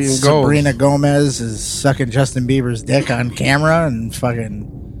candy, sweet and gold. Sabrina Gomez is sucking Justin Bieber's dick on camera and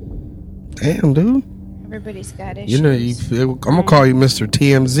fucking... Damn, dude. Everybody's got issues. You know, I'm gonna call you Mr.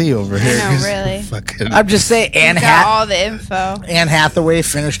 TMZ over here. I know, really. Fucking, I'm just saying, You got all the info. Anne Hathaway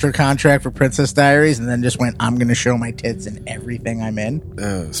finished her contract for Princess Diaries and then just went, I'm going to show my tits in everything I'm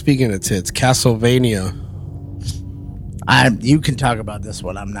in. speaking of tits, Castlevania. You can talk about this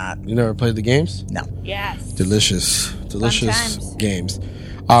one. I'm not. You never played the games? No. Yes. Delicious times. games.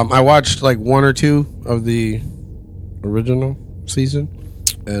 I watched like 1 or 2 of the original season,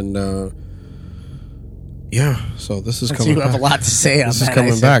 and yeah. So this is coming. You have a lot to say on This that. is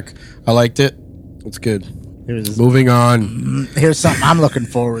coming back. I liked it. It's good. Here's, Moving on. here's something I'm looking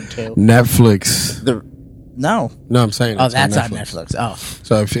forward to. Netflix. No, I'm saying. oh, it's that's on Netflix. Oh,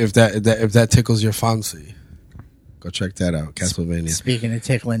 So if that tickles your fancy, go check that out. Castlevania. speaking of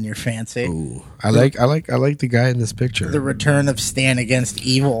tickling your fancy, Ooh, I like the guy in this picture. the return of Stan Against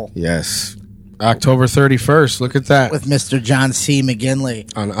Evil Yes. October 31st. Look at that. with Mr. John C.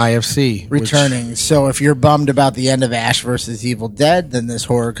 McGinley On IFC. which- returning. So if you're bummed about the end of Ash vs. Evil Dead, then this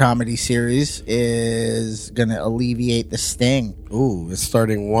horror comedy series is going to alleviate the sting. Ooh, it's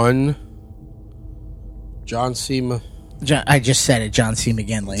starting 1. John C. I just said it, John C.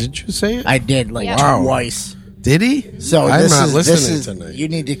 McGinley. Did you say it? I did like Yeah. twice. Did he? So I'm this not is listening tonight. You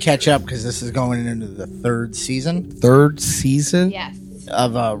need to catch up because this is going into the 3rd season. 3rd season? Yes.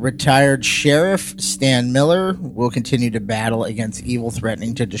 Of a retired sheriff, Stan Miller will continue to battle against evil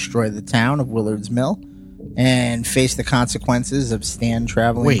threatening to destroy the town of Willard's Mill and face the consequences of Stan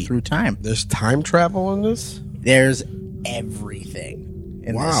traveling through time. There's time travel in this? There's everything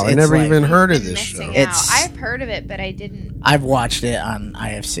in this. Wow, I It's never like- even heard of Been this show. missing It's- out. I've heard of it, but I didn't. I've watched it on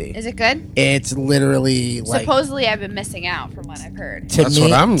IFC. Is it good? It's literally like Supposedly, I've been missing out from what I've heard. to That's me.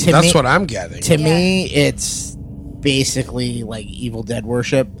 what I'm getting. To Yeah. me, it's basically like Evil Dead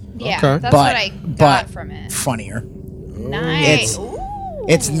worship, Yeah, Okay. that's but what I got but from it. funnier. Nice. It's- Ooh.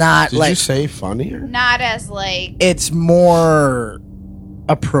 It's not Did like you say funnier? Not as like. it's more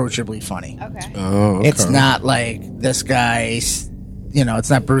approachably funny. Okay. Oh, okay. It's not like this guy's, it's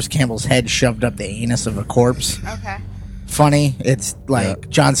not Bruce Campbell's head shoved up the anus of a corpse. Okay. Funny. It's like Yeah.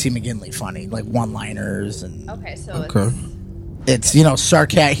 John C. McGinley funny, like one-liners and Okay. So Okay. it's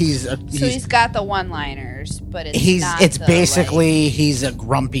sarcastic. he's got the one-liners, but it's not it's the, basically he's a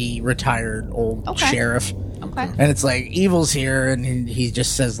grumpy retired old Okay. sheriff. like, okay. And it's like evil's here, and he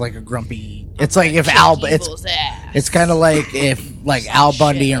just says like a grumpy. It's like if Evil's ass. it's kind of like if like Al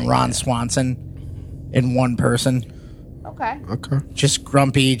Bundy shit and like Ron that. Swanson in one person, Okay. Okay. just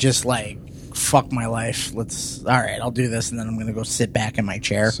grumpy, just like fuck my life. All right, I'll do this, and then I'm gonna go sit back in my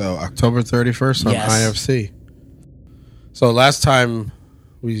chair. So October 31st on Yes. IFC. So last time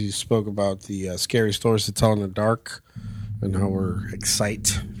we spoke about the scary stories to tell in the dark and how we're excited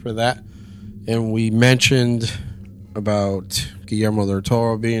for that. And we mentioned about Guillermo del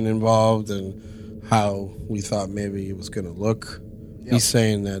Toro being involved and how we thought maybe it was going to look. Yep. He's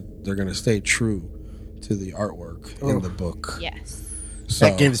saying that they're going to stay true to the artwork in the book. Yes. So,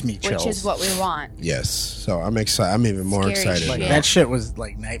 That gives me chills. Which is what we want. yes. So I'm excited. I'm even more Scary excited. shit. now. That shit was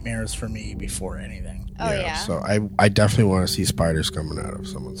like nightmares for me before anything. Oh yeah. So I definitely want to see spiders coming out of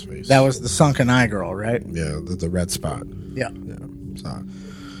someone's face. That was the sunken eye girl, right? yeah, the red spot. Yeah. Yeah. So,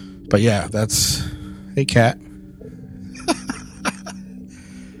 but yeah, that's hey cat.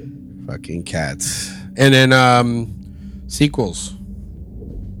 Fucking cats. And then sequels.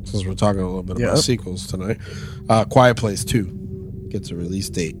 Since we're talking a little bit about Yep. sequels tonight. Quiet Place 2 gets a release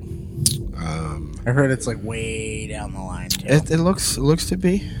date. I heard it's like way down the line too. It looks to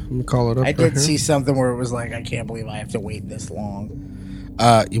be. Let me call it up. I right did here. see something where it was like, I can't believe I have to wait this long.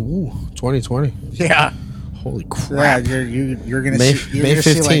 2020. Yeah. Holy Yeah, crap. you're gonna May- see, you're May gonna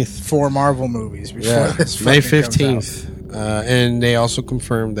see like 15th. 4 Marvel movies before Yeah, this May fucking comes out. 15th. And they also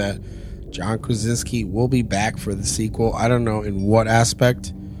confirmed that John Krasinski will be back for the sequel. I don't know in what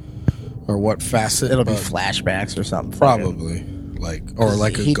aspect or what facet. It'll be but flashbacks or something. probably like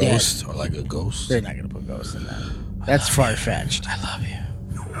a He did. ghost or like a ghost. They're not gonna put ghosts in that. That's far fetched. I love you.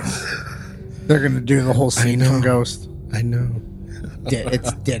 They're gonna do the whole scene know. from Ghost. I know.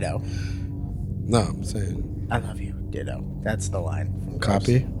 It's ditto. No, I'm saying I love you, ditto. That's the line. From Ghost.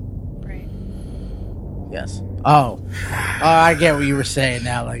 copy. Right. Yes. Oh, I get what you were saying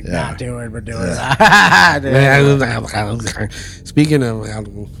now. Like not doing, but doing. Speaking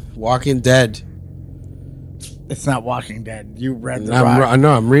of Walking Dead, It's not Walking Dead. You read the I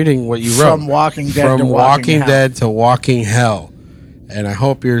know I'm reading what you wrote. From Walking Dead From to Walking Walking Hell. Dead to Walking Hell, and I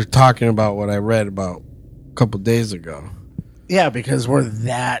hope you're talking about what I read about a couple days ago. Yeah, because we're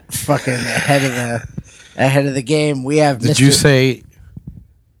that fucking ahead of the game. We have. Did you say?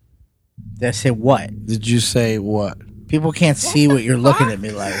 Did I say what? Did you say what? People can't see what you're looking at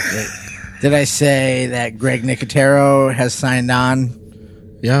me like. Did I say that Greg Nicotero has signed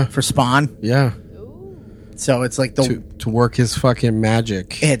on Yeah. for Spawn? Yeah. So it's like To work his fucking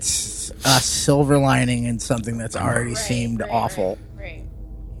magic. it's a silver lining in something that's already seemed awful. Right.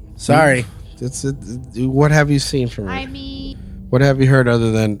 Sorry. What have you seen from it? I mean, What have you heard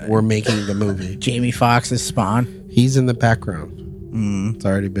other than we're making the movie? Jamie Foxx's Spawn. He's in the background. It's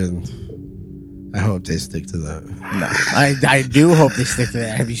already been. I hope they stick to that. No, I do hope they stick to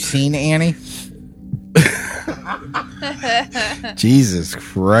that. Have you seen Annie? Jesus He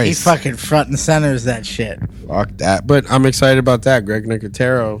Christ. fucking front and centers that shit. Fuck that. But I'm excited about that. Greg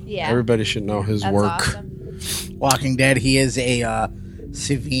Nicotero. Yeah. Everybody should know his that's work. awesome. Walking Dead. He is a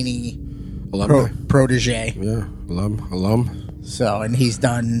Savini Alumni. protege. Yeah. Alum. So, and he's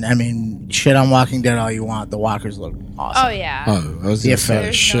done. I mean, shit on Walking Dead all you want. The walkers look awesome. Oh yeah. Oh, I was The gonna say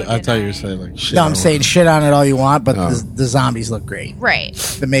effect. shit. There's no I thought you were denying. saying like shit. No, I'm on saying shit on it all you want, but Oh. the zombies look great. Right.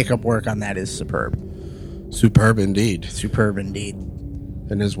 The makeup work on that is superb. Superb indeed. Superb indeed.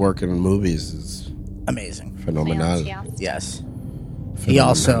 And his work in movies is Amazing. phenomenal. Yeah. Yes. He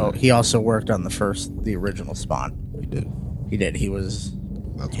also worked on the original Spawn. He did. He did. He was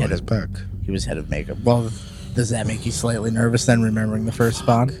That's why Head he's of- back. he was head of makeup. Well, does that make you slightly nervous then, remembering the first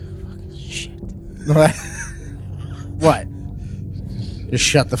Spawn? Shit. What? What? Just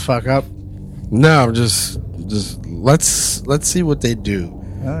shut the fuck up. No, just let's see what they do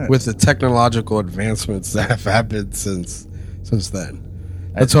right. with the technological advancements that have happened since then.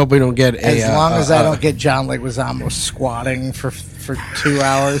 Let's hope we don't get As long as I don't get John Leguizamo squatting for 2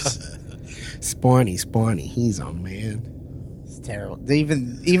 hours. Spawny. He's on, man. It's terrible.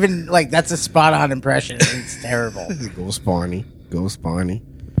 Even like that's a spot on impression. It's terrible. Go Spawny.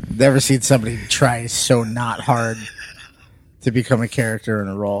 Never seen somebody try so not hard to become a character in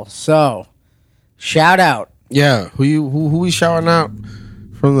a role. So, shout out. Yeah, who we shouting out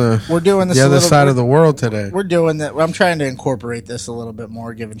from We're doing this the a other little side bit- of the world today? We're doing that. I'm trying to incorporate this a little bit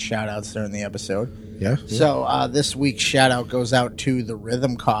more, giving shout outs during the episode. Yeah. So, this week's shout out goes out to the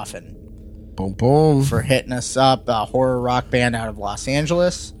Rhythm Coffin Boom boom. for hitting us up. A horror rock band out of Los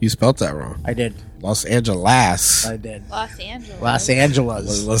Angeles. You spelt that wrong. I did. Los Angeles. I did. Los Angeles. Los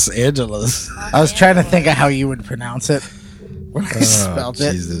Angeles. Los Angeles. I was trying to think of how you would pronounce it when I spelled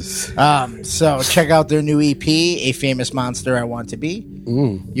it. Jesus. So check out their new EP, A Famous Monster I Want to Be.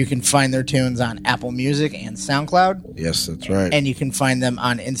 You can find their tunes on Apple Music and SoundCloud. Yes, that's right. And you can find them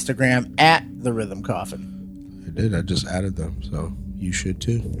on Instagram at The Rhythm Coffin. I did. I just added them, so you should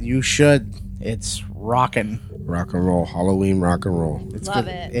too. You should. It's rockin'. Rock and roll. Halloween rock and roll. It's Love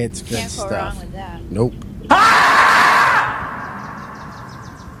good. it. It's good Can't go stuff. wrong with that. Nope.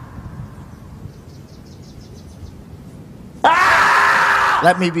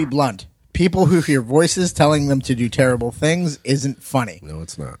 Let me be blunt. People who hear voices telling them to do terrible things isn't funny. No,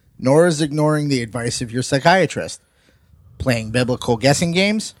 it's not. Nor is ignoring the advice of your psychiatrist. Playing biblical guessing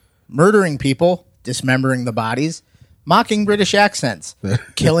games, murdering people, dismembering the bodies, mocking British accents,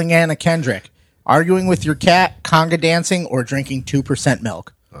 killing Anna Kendrick, arguing with your cat, conga dancing, or drinking 2%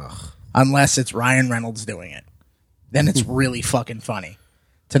 milk. Unless it's Ryan Reynolds doing it. Then it's really fucking funny.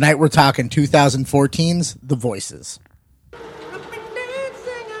 Tonight we're talking 2014's The Voices.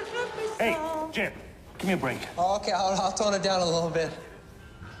 Hey, Jim, give me a break. Oh, okay, I'll tone it down a little bit.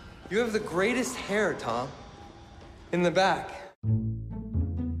 You have the greatest hair, Tom. In the back.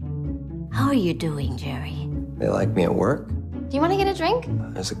 How are you doing, Jerry? They like me at work. Do you want to get a drink?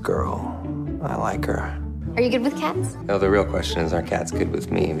 There's a girl. I like her. Are you good with cats? No, the real question is, are cats good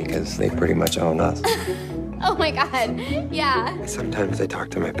with me? Because they pretty much own us. Oh my god, yeah. Sometimes they talk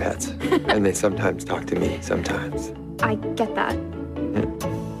to my pets. And they sometimes talk to me, sometimes. I get that.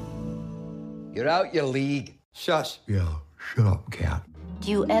 You're out your league. Shush. Yeah, shut up, cat. Do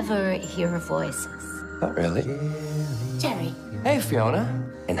you ever hear voices? Not really. Jerry. Hey, Fiona.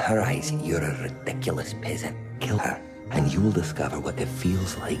 In her eyes, you're a ridiculous peasant. Kill her, and you will discover what it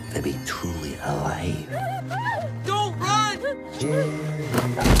feels like to be truly alive. Don't run!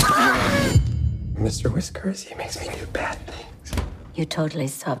 Mr. Whiskers, he makes me do bad things. You totally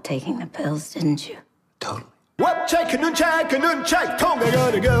stopped taking the pills, didn't you? Totally. What check and uncheck, Tom, I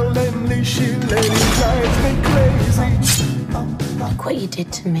got a girl named Lishi, lady drives me crazy. Look what you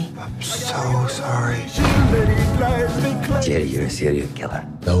did to me. I'm so sorry. Jerry, you're a serial killer.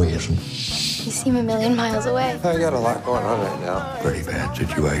 No, he isn't. You seem a million miles away. I got a lot going on right now. Pretty bad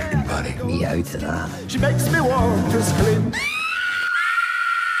situation, buddy. Me out of that. She makes me want to scream.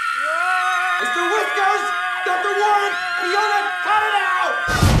 Mr. Whiskers! Dr. Warren! Fiona, cut it out!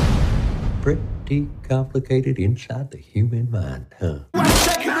 Pretty complicated inside the human mind, huh? What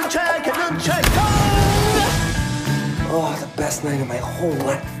check and uncheck, Oh, the best night of my whole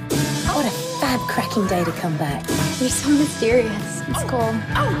life. What a fab cracking day to come back. You're so mysterious. It's cool.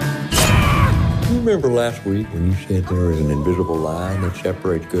 You remember last week when you said there is an invisible line that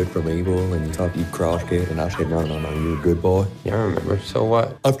separates good from evil and you thought you'd crossed it, and I said, no, you're a good boy? Yeah, I remember. So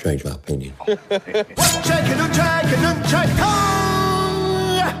what? I've changed my opinion.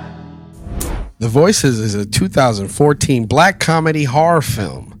 The Voices is a 2014 black comedy horror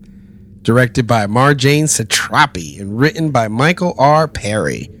film directed by Marjane Satrapi and written by Michael R.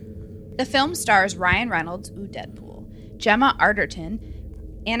 Perry. The film stars Ryan Reynolds, Deadpool, Gemma Arterton,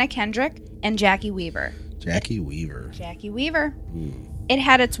 Anna Kendrick, and Jackie Weaver. Jackie Weaver. It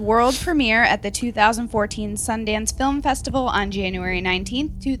had its world premiere at the 2014 Sundance Film Festival on January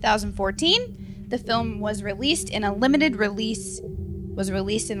 19th, 2014. The film was released in a limited release.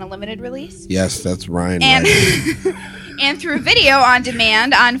 Yes, that's Ryan. And, Reynolds. and through video on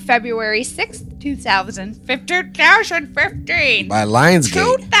demand on February 6th, 2015. By Lionsgate.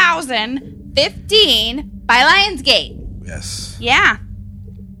 2015 by Lionsgate. Yes. Yeah.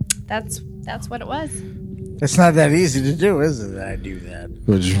 That's what it was. It's not that easy to do, is it? I do that.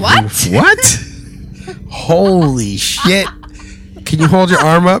 What? What? Holy shit. Can you hold your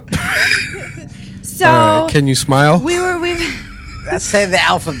arm up? So can you smile? Let's say the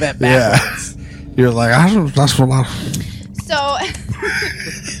alphabet backwards. Yeah. You're like, that's what I... So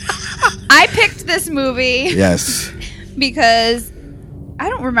I picked this movie. Yes. Because I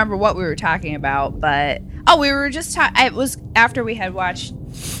don't remember what we were talking about, but we were just it was after we had watched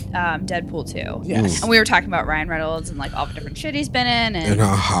Deadpool 2. Yes. And we were talking about Ryan Reynolds and like all the different shit he's been in And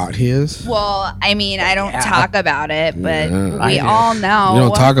how hot he is. Well, I mean, I don't talk about it, but Yeah. we all know. You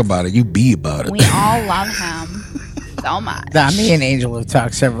don't talk about it, you be about it. We all love him so much. Me and Angel have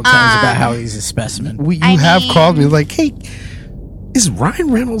talked several times about how he's a specimen. You have called me like, hey, is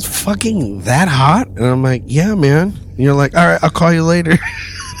Ryan Reynolds fucking that hot? And I'm like, yeah, man. And you're like, all right, I'll call you later.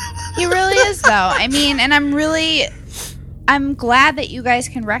 He really is, though. I mean, and I'm glad that you guys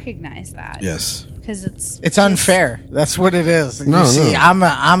can recognize that. Yes. Because it's unfair. That's what it is. No, you see, no.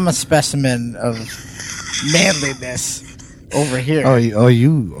 I'm a specimen of manliness over here. I'm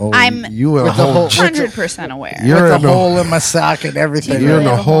you are with the whole 100% aware. You're with the hole in my sock and everything. You're in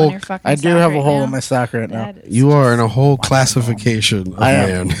a whole. I do have a hole in my sock right now. You are in a whole classification of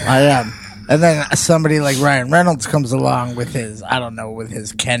man. I am. And then somebody like Ryan Reynolds comes along with his, with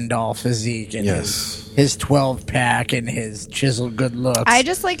his Ken doll physique and his 12-pack and his chiseled good looks. I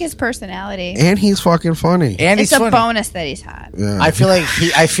just like his personality. And he's fucking funny. And it's a bonus that he's hot. Yeah. I feel like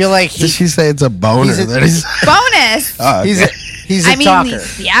Did she say it's a boner? Bonus. Oh, okay. He's a talker.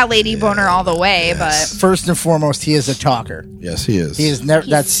 Lady boner all the way, but First and foremost, he is a talker. Yes, he is. He is never.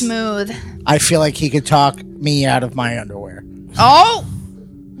 he's That's smooth. I feel like he could talk me out of my underwear. Oh,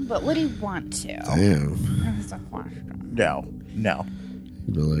 but would he want to? Damn. That's a question. No.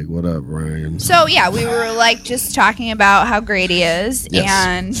 You'd be like, what up, Ryan? So yeah, we were like just talking about how great he is,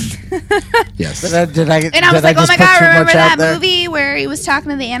 and Yes. Did I and I was like, oh my just put god, too remember much out that there? movie where he was talking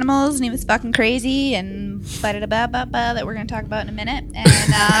to the animals and he was fucking crazy and that we're gonna talk about in a minute. And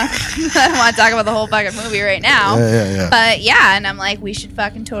I don't want to talk about the whole fucking movie right now. Yeah. But yeah, and I'm like, we should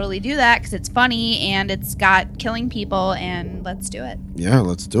fucking totally do that because it's funny and it's got killing people, and let's do it. Yeah,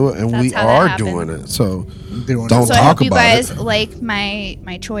 let's do it. And That's we how that are happened. doing it. So don't So I talk hope you about guys it. like my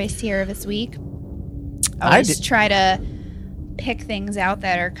choice here this week. I always try to pick things out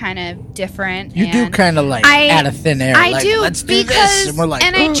that are kind of different. You do kind of like out of thin air. I like, do Let's do because, this, and we're like,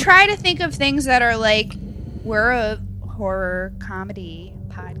 I try to think of things that are like, we're a horror comedy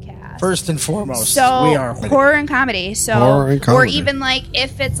podcast. First and foremost, So we are horror and comedy. So Horror and or comedy. even like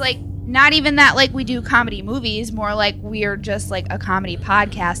if it's like not even that like we do comedy movies, more like we're just like a comedy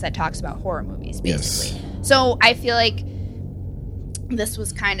podcast that talks about horror movies, basically. Yes. So I feel like this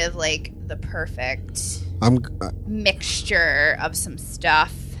was kind of like the perfect mixture of some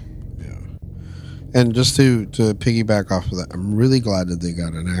stuff. And just to piggyback off of that, I'm really glad that they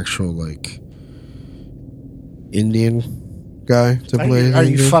got an actual like Indian guy to play. Are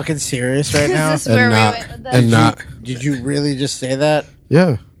you fucking serious right now? Is this where we went with this? And not. Did you really just say that?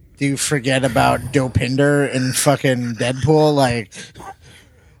 Yeah. Do you forget about Dopinder and fucking Deadpool? Like,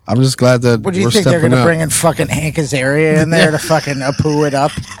 I'm just glad that what do you we're think they're stepping gonna up. bring in fucking Hank Azaria in there to fucking poo it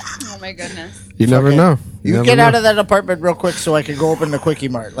up? Oh my goodness. You never know. You never get know. out of that apartment real quick so I can go open the Quickie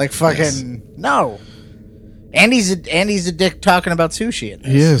Mart. Like fucking no. Andy's a dick talking about sushi in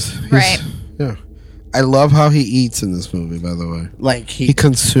this. He is. Right. Yeah. I love how he eats in this movie, by the way. Like He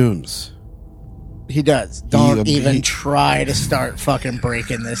consumes. he does. Don't even try to start fucking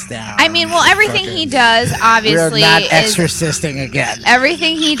breaking this down. I mean, well, everything he does obviously we're not is exorcisting again.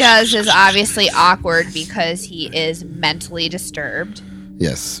 everything he does is obviously awkward because he is mentally disturbed.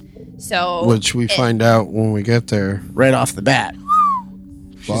 Yes. So, which we find out when we get there right off the bat.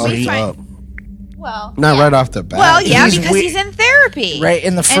 Fucked up. Well, not right off the bat. Well, yeah, because he's in therapy. Right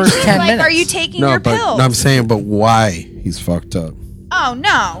in the first 10 minutes. Are you taking your pills? No, I'm saying, but why he's fucked up? Oh,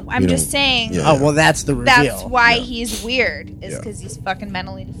 no. I'm just saying. Yeah. Oh, well, that's the reveal. That's why he's weird, is because he's fucking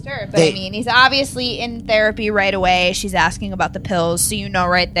mentally disturbed. But, I mean, he's obviously in therapy right away. She's asking about the pills, so you know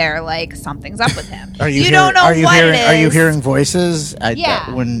right there, like, something's up with him. Don't know what it is. Are you hearing voices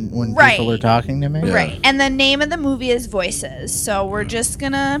when right. people are talking to me? Yeah. Right. And the name of the movie is Voices. So we're just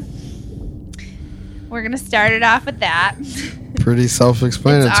gonna start it off with that. Pretty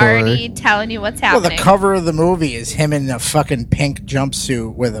self-explanatory. It's already telling you what's happening. Well, the cover of the movie is him in a fucking pink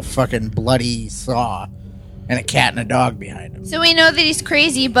jumpsuit with a fucking bloody saw and a cat and a dog behind him. So we know that he's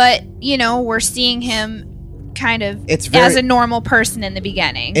crazy, but, we're seeing him kind of as a normal person in the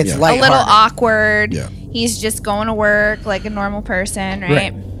beginning. It's a little awkward. Yeah. He's just going to work like a normal person,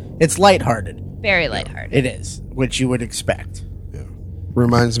 right? It's lighthearted. Very lighthearted. It is, which you would expect. Yeah.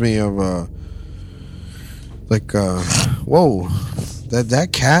 Reminds me of whoa, that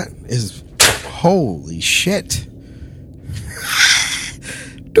cat is holy shit.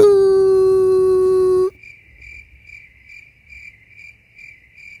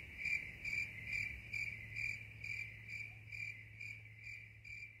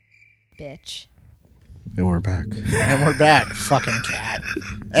 Bitch. And we're back. Fucking cat.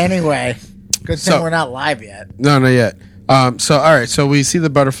 Anyway, good thing we're not live yet. No, not yet. All right. So we see the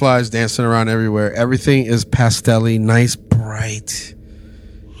butterflies dancing around everywhere. Everything is pastel-y, nice, bright,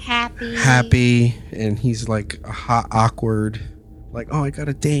 happy, and he's like hot, awkward. Like, oh, I got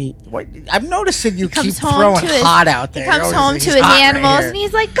a date. I'm noticing you keep throwing hot out there. He comes home to his animals, and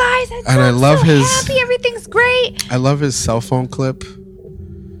he's like, guys, I'm so happy. Everything's great. I love his cell phone clip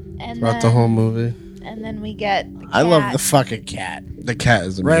throughout the whole movie. And then we get the cat. I love the fucking cat. The cat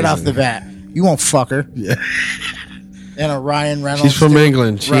is amazing. Right off the bat. You won't fuck her. Yeah. And a Ryan Reynolds. She's from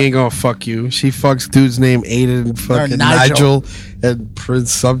England. She ain't gonna fuck you. She fucks dude's name Aiden fucking Nigel and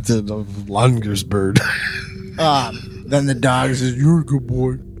Prince something of Langersburg. Then the dog says, "You're a good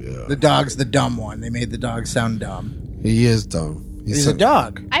boy." Yeah. The dog's the dumb one. They made the dog sound dumb. He is dumb. He's a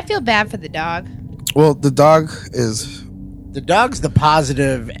dog. I feel bad for the dog. Well, the dog is... The dog's the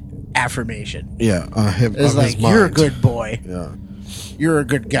positive affirmation. Yeah. It's like, you're a good boy. Yeah. You're a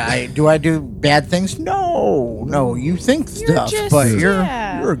good guy. Do I do bad things? No, you think stuff, but you're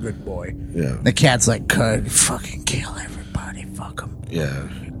a good boy. Yeah. The cat's like, could fucking kill everybody. Fuck him. Yeah.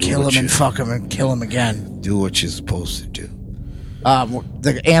 Kill him and fuck him and kill him again. Do what you're supposed to do.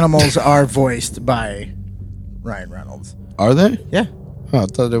 The animals are voiced by Ryan Reynolds. Are they? Yeah. Oh, I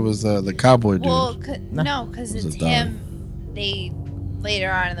thought it was the cowboy dude. Well, no, because it's him. They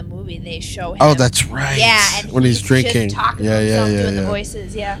later on in the movie they show him. Oh, that's right. Yeah, and when he's drinking. Just talking to himself, doing the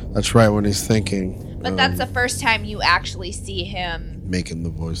voices. Yeah. That's right, when he's thinking. But that's the first time you actually see him making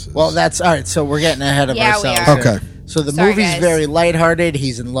the voices. Well, that's all right. So we're getting ahead of ourselves. We are. Okay. So the movie's very lighthearted.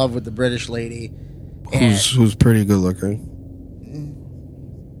 He's in love with the British lady, who's pretty good looking.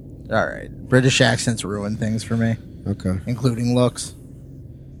 All right, British accents ruin things for me. Okay, including looks.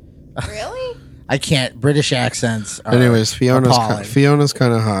 Really? I can't. British accents are anyways, Fiona's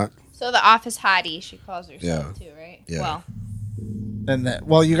kind of hot. So the office hottie, she calls herself too, right? Yeah.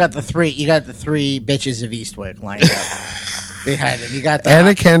 Well, you got the three bitches of Eastwick lined up behind him. You got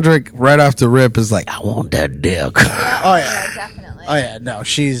Anna Kendrick right off the rip is like, I want that dick. Oh yeah, definitely. Oh yeah, no,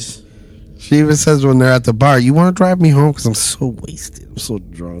 she even says when they're at the bar, you want to drive me home because I'm so wasted, I'm so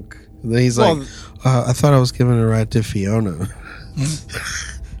drunk. And then he's like, I thought I was giving a ride to Fiona.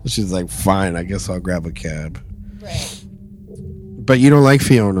 She's like, fine, I guess I'll grab a cab. Right. But you don't like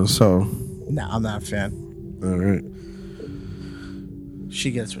Fiona, so. No, I'm not a fan. All right. She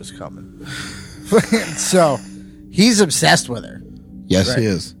gets what's coming. So, he's obsessed with her. Yes, he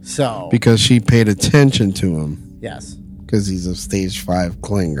is. So. Because she paid attention to him. Yes. Because he's a stage 5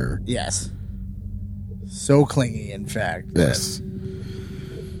 clinger. Yes. So clingy, in fact. Yes.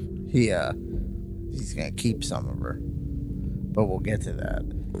 He's going to keep some of her. But we'll get to that.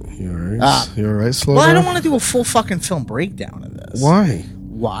 You all right, Slow Well, down? I don't want to do a full fucking film breakdown of this. Why?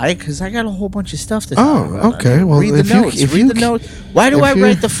 Why? Because I got a whole bunch of stuff to talk about. Oh, okay. Well, read the notes. Read the notes. Why do I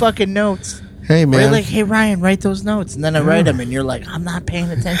write the fucking notes? Hey, man. You're like, hey, Ryan, write those notes. And then I write them, and you're like, I'm not paying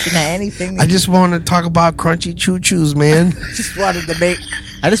attention to anything. I just want to talk about crunchy choo-choos, man. I just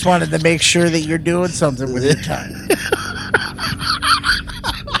wanted to make sure that you're doing something with your time.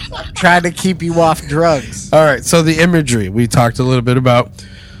 I'm trying to keep you off drugs. All right, so the imagery. We talked a little bit about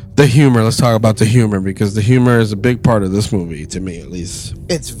the humor. Let's talk about the humor, because the humor is a big part of this movie, to me at least.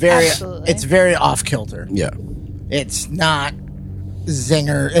 It's very off kilter. Yeah. It's not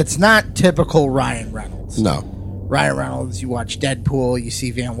zinger. It's not typical Ryan Reynolds. No. Ryan Reynolds, you watch Deadpool, you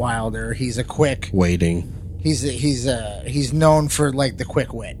see Van Wilder. He's a quick Waiting. He's known for like the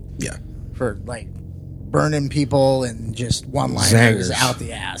quick wit. Yeah. For like burning people and just one-liners out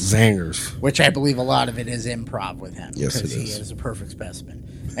the ass. Zangers. Which I believe a lot of it is improv with him. Yes, it because he is. is a perfect specimen.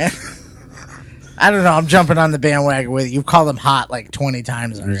 And I don't know. I'm jumping on the bandwagon with you. You've called him hot like 20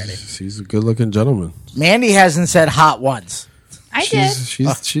 times already. He's a good-looking gentleman. Mandy hasn't said hot once. I did.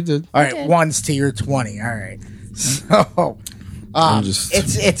 She did. All right, once to your 20. All right. So,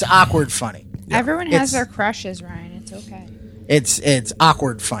 it's awkward funny. Everyone has their crushes, Ryan. It's okay. It's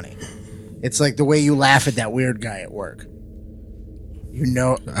awkward funny. It's like the way you laugh at that weird guy at work. You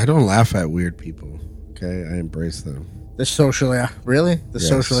know, I don't laugh at weird people. Okay, I embrace them. the socially Yes.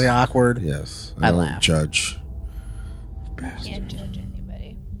 socially awkward. Yes, I don't laugh. Judge. Can't judge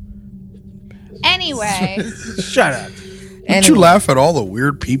anybody. Anyway, Shut up. Don't you laugh at all the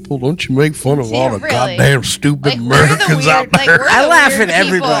weird people? Don't you make fun of all the really. goddamn stupid Like, we're the Americans weird- out like, there? we're I the laugh weird at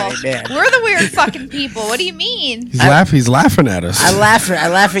everybody, people. man. We're the weird fucking people. What do you mean? He's laughing at us. I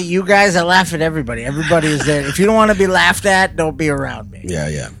laugh at you guys. I laugh at everybody. Everybody is there. If you don't want to be laughed at, don't be around me.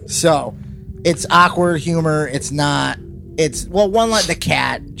 Yeah. So it's awkward humor. It's not. It's one like the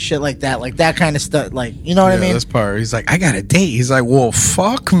cat shit like that kind of stuff. Like you know what I mean? This part, he's like, I got a date. He's like, well,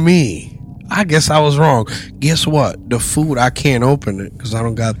 fuck me. I guess I was wrong. Guess what? The food, I can't open it because I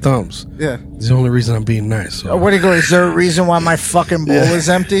don't got thumbs. Yeah. It's the only reason I'm being nice. So. What do you go? Is there a reason why my fucking bowl is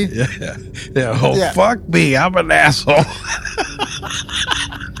empty? Yeah. Oh, Yeah. fuck me. I'm an asshole.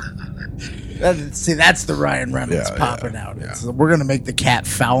 See, that's the Ryan Reynolds popping out. It's, we're gonna make the cat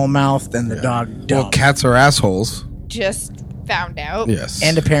foul mouthed and the dog dumb. Well, cats are assholes. Just found out. Yes.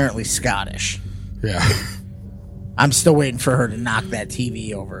 And apparently Scottish. Yeah. I'm still waiting for her to knock that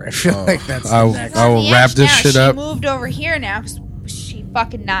TV over. I feel like that's the next. I will wrap this shit up. She moved over here now because she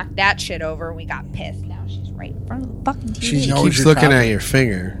fucking knocked that shit over and we got pissed. Now she's right in front of the fucking TV. She keeps looking at your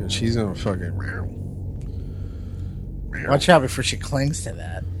finger and she's gonna fucking. Watch out before she clings to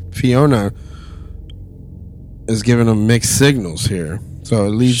that. Fiona is giving him mixed signals here. So it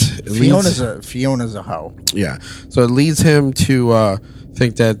leads. Fiona's a hoe. Yeah. So it leads him to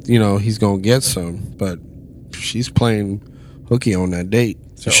think that, he's going to get some, but she's playing hooky on that date.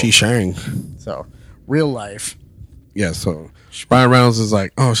 So she shang. So, real life. Yeah, so Ryan Reynolds is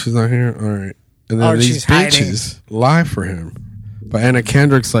like, oh, she's not here? All right. And then these she's hiding. bitches lie for him. But Anna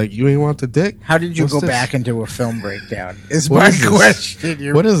Kendrick's like, you ain't want the dick? How did you What's go this? back into a film breakdown? Is What my is this?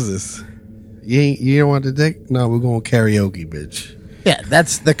 question. What is this? You don't want the dick? No, we're going karaoke, bitch. Yeah,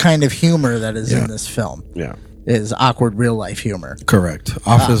 that's the kind of humor that is in this film. Yeah. Is awkward real life humor. Correct.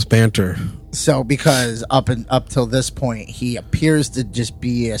 Office banter. So because up till this point he appears to just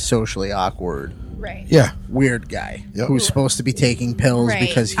be a socially awkward Right. Yeah. weird guy Yep. who's supposed to be taking pills Right.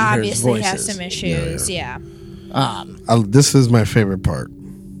 because he Obviously hears has voices. some issues. Yeah. This is my favorite part.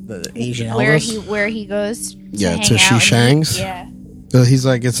 The Asian Where Elvis. he goes. Yeah, hang to out she and shangs. Yeah. He's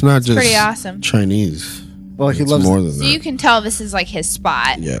like, it's not just pretty awesome. Chinese. Well, he It's loves more than So that. you can tell this is like his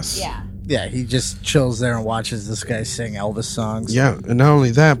spot. Yes. Yeah. Yeah, he just chills there and watches this guy sing Elvis songs. Yeah, and not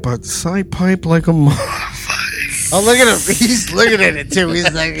only that, but side pipe like a Oh, look at him. He's looking at it too.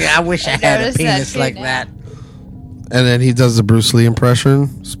 He's like, I wish I had a noticed that penis too like now. that. And then he does the Bruce Lee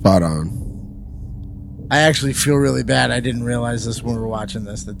impression. Spot on. I actually feel really bad. I didn't realize this when we were watching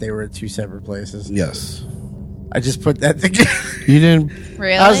this, that they were at two separate places. Yes. I just put that together. You didn't.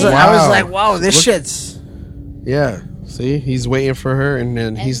 Really? I was Wow. like, whoa, this Look- shit's... Yeah. See, he's waiting for her, and then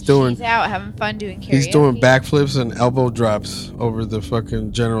And he's doing. she's out having fun doing karaoke. He's doing backflips and elbow drops over the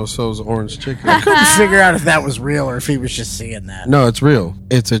fucking General Tso's orange chicken. I couldn't figure out if that was real or if he was just seeing that. No, it's real.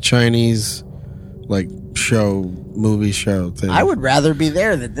 It's a Chinese, movie show thing. I would rather be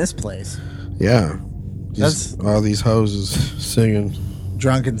there than this place. Yeah. Just all these hoes is singing.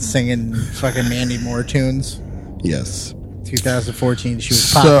 Drunk and singing fucking Mandy Moore tunes. Yes. 2014, she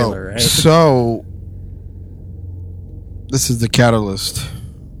was popular, right? So, this is the catalyst,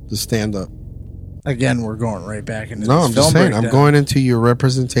 the stand-up. Again, we're going right back into No, this I'm film just saying, I'm breakdown. going into your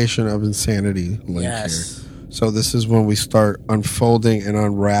representation of insanity link Yes. here. So this is when we start unfolding and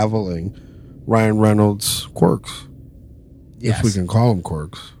unraveling Ryan Reynolds' quirks. Yes. If we can call them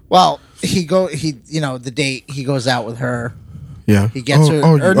quirks. Well, the date, he goes out with her. Yeah. He gets her.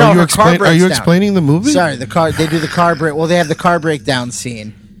 Oh, or are no, you her car explain- breaks are you down. explaining the movie? Sorry, they do the car break. Well, they have the car breakdown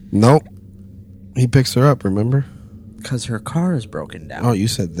scene. Nope. He picks her up, remember? Because her car is broken down. Oh, you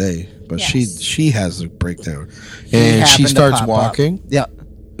said they. But Yes. she has a breakdown. He And she happened to starts pop walking. up. Yep.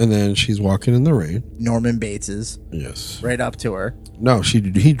 And then she's walking in the rain. Norman Bates is Yes. right up to her. No,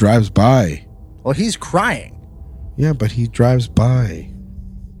 he drives by. Well, he's crying. Yeah, but he drives by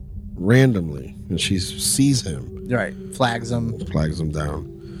randomly, and she sees him. Right, flags him down.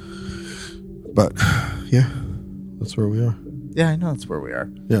 But yeah, that's where we are. Yeah, I know that's where we are.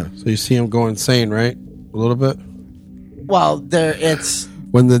 Yeah, so you see him go insane, right? A little bit. Well, it's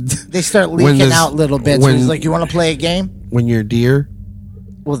when they start leaking out little bits. He's like, "You want to play a game?" When you're deer.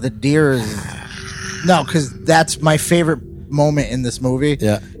 Well, the deer is no, because that's my favorite moment in this movie.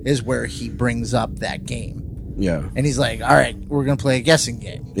 Yeah, is where he brings up that game. Yeah, and he's like, "All right, we're gonna play a guessing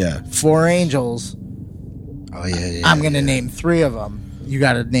game. Yeah, 4 angels. Oh yeah. I'm gonna name 3 of them. You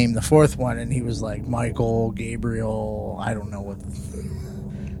got to name the 4th one." And he was like, Michael, Gabriel. I don't know what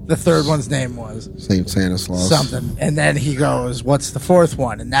the 3rd one's name was. Saint Stanislaus. Something. And then he goes, "What's the 4th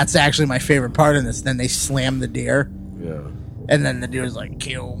one?" And that's actually my favorite part in this. Then they slam the deer. Yeah. And then the deer's like,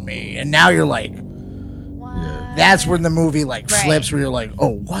 "Kill me." And now you're like, what? That's when the movie flips, where you're like,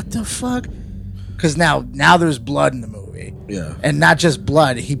 "Oh, what the fuck?" Because now there's blood in the movie. Yeah. And not just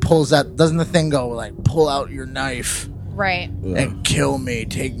blood. He pulls out, doesn't the thing go like, "Pull out your knife." Right. And kill me,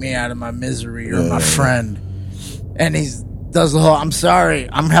 take me out of my misery, or my friend. And does the whole, "I'm sorry,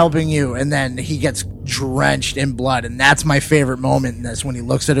 I'm helping you," and then he gets drenched in blood, and that's my favorite moment in this, when he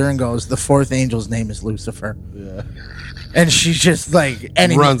looks at her and goes, "The 4th angel's name is Lucifer." Yeah. And she's just like,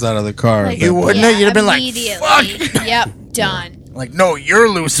 runs out of the car. You wouldn't have, you'd have been like, "Fuck." Yep, done. Like, "No, you're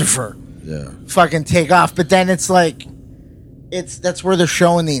Lucifer." Yeah. Fucking take off. But then it's like, that's where they're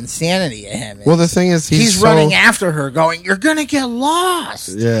showing the insanity of him. Well, the thing is, he's running after her, going, "You're gonna get lost.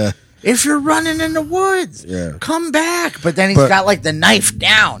 Yeah. If you're running in the woods, yeah, come back." But then he's got like the knife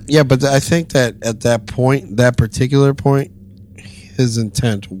down. Yeah, but I think that at that point, that particular point, his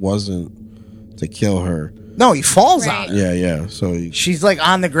intent wasn't to kill her. No, he falls on her. Yeah. So she's like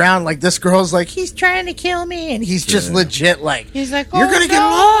on the ground, like this girl's like, "He's trying to kill me," and he's just legit like, he's like, "You're gonna get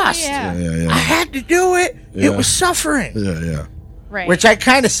lost." Yeah. I had to do it. Yeah. It was suffering. Yeah. Right. Which I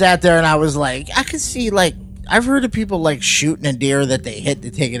kind of sat there and I was like, I could see, like, I've heard of people like shooting a deer that they hit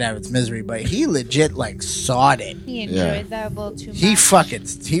to take it out of its misery, but he legit like sawed it. He enjoyed that a little too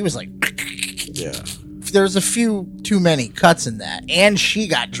much. He was like, yeah. There's a few too many cuts in that, and she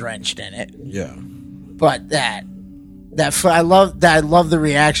got drenched in it. Yeah. But I love the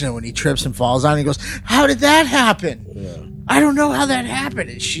reaction when he trips and falls on it. He goes, "How did that happen?" Yeah. "I don't know how that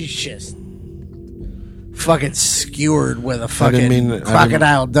happened." And she's just fucking skewered with a fucking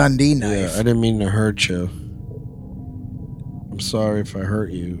Crocodile Dundee knife. Yeah, I didn't mean to hurt you. I'm sorry if I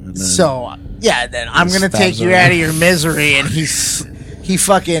hurt you. And then so yeah, then I'm gonna take you out of your misery, and he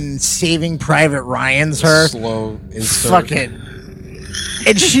fucking Saving Private Ryan's her slow fucking,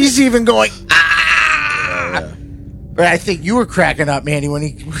 and she's even going, "Ah!" Yeah. But I think you were cracking up, Mandy, when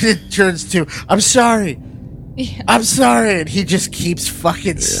he turns to, "I'm sorry, I'm sorry," and he just keeps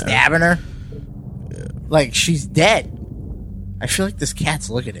fucking stabbing her. Like she's dead. I feel like this cat's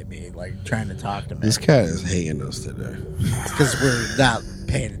looking at me, like trying to talk to me. This cat is hating us today. Because we're not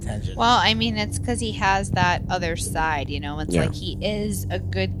paying attention. Well, I mean, it's because he has that other side, you know? It's like he is a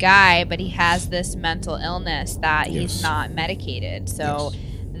good guy, but he has this mental illness that he's not medicated. So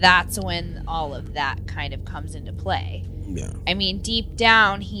that's when all of that kind of comes into play. Yeah. I mean, deep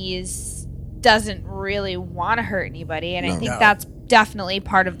down, doesn't really want to hurt anybody, and I think that's definitely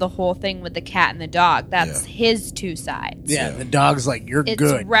part of the whole thing with the cat and the dog. That's his two sides. Yeah, the dog's like, "You're it's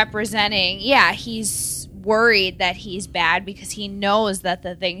good." It's representing, he's worried that he's bad because he knows that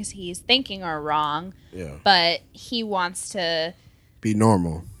the things he's thinking are wrong. Yeah. But he wants to be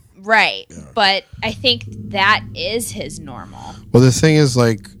normal. Right. Yeah. But I think that is his normal. Well, the thing is,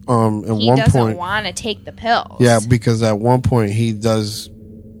 like, at one point, he doesn't want to take the pills. Yeah, because at one point he does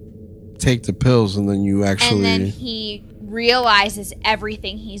take the pills, and then you actually, and then he realizes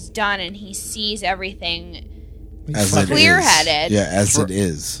everything he's done, and he sees everything as clear-headed. Yeah, as it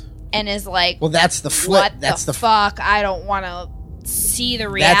is. And is like, well, that's the flip. What that's the fuck? I don't want to see the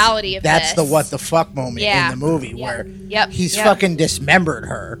reality of this. That's the what the fuck moment in the movie where he's fucking dismembered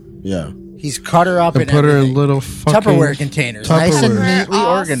her. Yeah. He's cut her up and and put her in little fucking Tupperware containers. Nice and neatly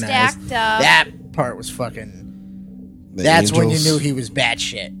organized. Up. That part was fucking... That's when you knew he was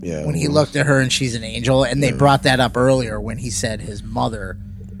batshit. Yeah, when he looked at her and she's an angel. And they brought that up earlier when he said his mother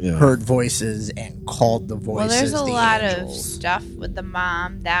heard voices and called the voices. Well, there's a lot angels. of stuff with the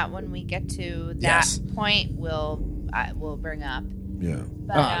mom that when we get to that point, we'll bring up. Yeah.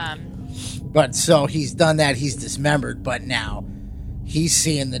 But so he's done that. He's dismembered. But now he's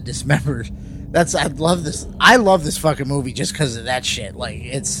seeing the dismembered. I love this. I love this fucking movie just because of that shit. Like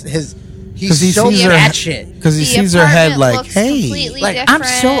it's his. He's so sees good her at shit. because he The sees her head apartment like, looks hey, completely Like I'm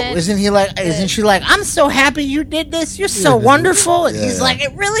so different. isn't she like I'm so happy you did this, you're so wonderful, and he's like,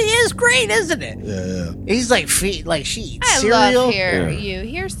 it really is great, isn't it? yeah. He's like she eats I cereal. love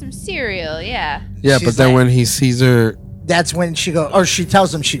here's some cereal, yeah. Yeah, She's but then like- when he sees her, That's when she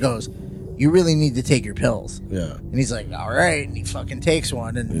tells him, she goes, you really need to take your pills. yeah, And he's like, all right, and he fucking takes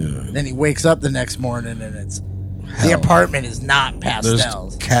one, and then he wakes up the next morning, and it's the apartment is not there's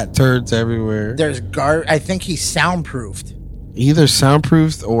pastels. cat turds everywhere. There's I think he's soundproofed. Either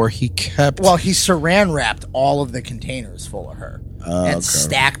soundproofed or he kept. Well, he saran wrapped all of the containers full of her and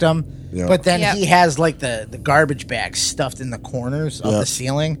stacked them. Yep. But then he has like the garbage bags stuffed in the corners of the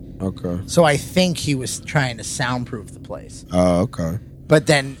ceiling. Okay. So I think he was trying to soundproof the place. Oh, okay. But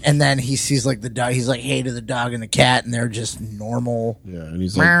then he sees like the dog. He's like, hey to the dog and the cat, and they're just normal. Yeah, and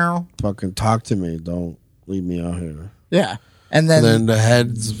he's Meow. like, fucking talk to me. Don't leave me out here. Yeah. And And then, then the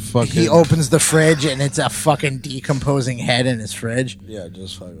head's fucking. he opens the fridge, and it's a fucking decomposing head in his fridge. Yeah,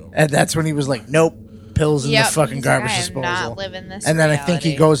 just fucking. And that's when he was like, nope, pills in the fucking he's garbage like, I am disposal. not living this And then I think he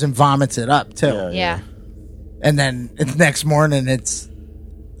reality. goes and vomits it up, too. Yeah. And then the next morning, it's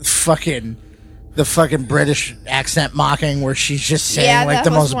the fucking British accent mocking, where she's just saying Yeah, like that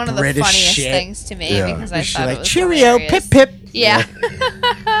the was most one of British the funniest shit. things to me because I She's thought like, it was cheerio, hilarious. pip pip. Yeah.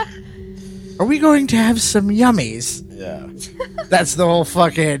 Are we going to have some yummies? Yeah. That's the whole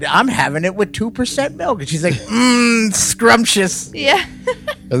fucking. I'm having it with 2% milk, and she's like, scrumptious. Yeah.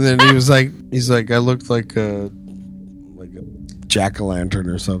 And then he's like, I looked like a jack-o'-lantern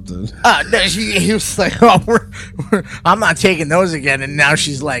or something. No, he was like, oh, I'm not taking those again. And now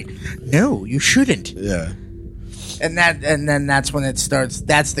she's like, no, you shouldn't. Yeah. And then that's when it starts.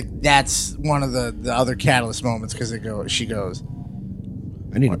 That's one of the other catalyst moments, because she goes,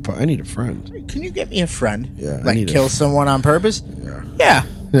 I need a friend. can you get me a friend? Yeah, I Like need kill someone on purpose? Yeah. Yeah.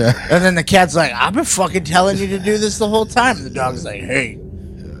 Yeah. And then the cat's like, I've been fucking telling you to do this the whole time. And the dog's like, hey,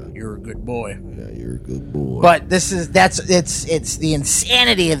 you're a good boy. Yeah, you're a good boy. But it's the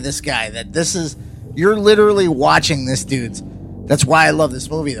insanity of this guy you're literally watching this dude's. That's why I love this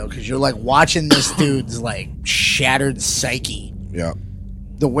movie though, because you're like watching this dude's like shattered psyche. Yeah.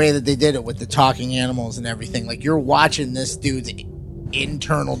 The way that they did it with the talking animals and everything, like you're watching this dude's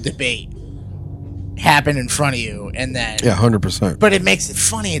internal debate happen in front of you, and then 100%. but it makes it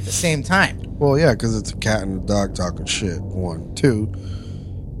funny at the same time. Well, yeah, because it's a cat and a dog talking shit. 1, 2.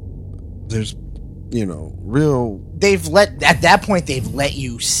 There's, real. They've let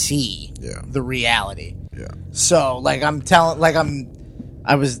you see the reality. Yeah. So like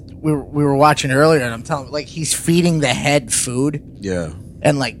we were watching earlier, and I'm telling, like, he's feeding the head food. Yeah.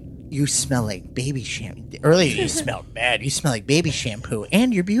 And like, you smell like baby shampoo. Earlier you smelled bad. You smell like baby shampoo,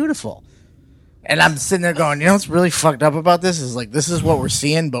 and you're beautiful. And I'm sitting there going, what's really fucked up about this is like, this is what we're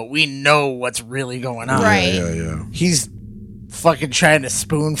seeing, but we know what's really going on. Right. Yeah. He's fucking trying to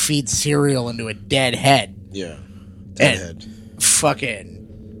spoon feed cereal into a dead head. Yeah. Dead head.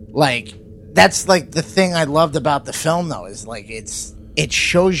 Fucking, like, that's like the thing I loved about the film though, is like it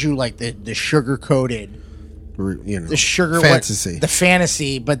shows you like the sugar coated, the sugar fantasy, the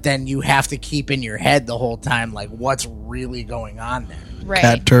fantasy, but then you have to keep in your head the whole time like what's really going on there. Right.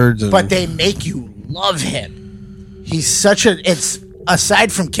 Cat turds. But they make you love him. He's such it's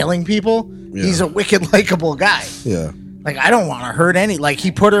aside from killing people, he's a wicked likable guy. Yeah. Like, I don't want to hurt any. Like,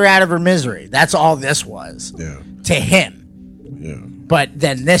 he put her out of her misery. That's all this was. Yeah. To him. Yeah. But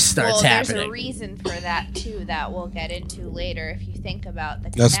then this starts happening. There's a reason for that too that we'll get into later. If you think about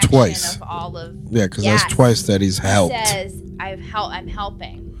the That's connection twice. of all of because that's twice that he's helped. He says, I'm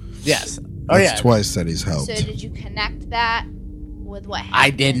helping. Yes. That's twice that he's helped. So did you connect that with what happened? I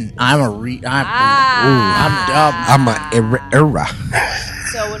didn't. I'm dumb. I'm a era.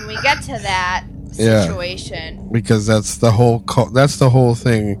 So when we get to that situation, because that's the whole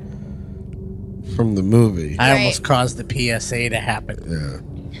thing from the movie. I almost caused the PSA to happen.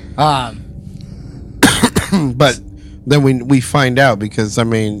 Yeah. But then we find out, because I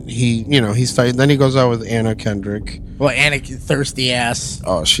mean he started, then he goes out with Anna Kendrick. Well, Anna, thirsty ass.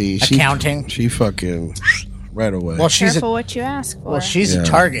 Oh, she accounting. She fucking right away. Well, careful what you ask for. Well, she's a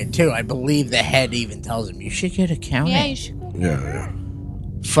target too. I believe the head even tells him you should get accounting. Yeah, you should. Yeah.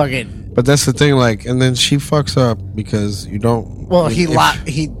 Fucking. But that's the thing, like, and then she fucks up because you don't. Well, he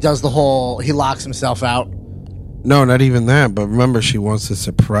does the whole. He locks himself out. No, not even that. But remember, she wants to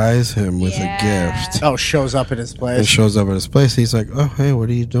surprise him with a gift. Oh, shows up at his place. And shows up at his place. He's like, "Oh, hey, what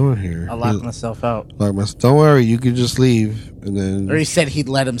are you doing here?" I locked myself out. Don't worry, you can just leave. And then, or he said he'd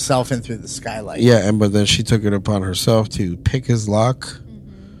let himself in through the skylight. Yeah, but then she took it upon herself to pick his lock,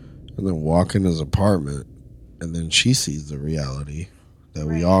 and then walk in his apartment, and then she sees the reality. that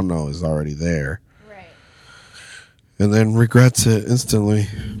we all know is already there. Right. And then regrets it instantly.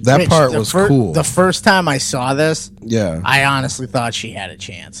 That part was cool. The first time I saw this, yeah, I honestly thought she had a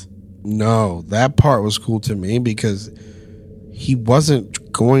chance. No, that part was cool to me because he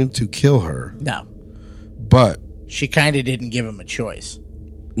wasn't going to kill her. No. But she kind of didn't give him a choice.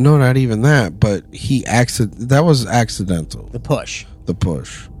 No, not even that. But that was accidental. The push.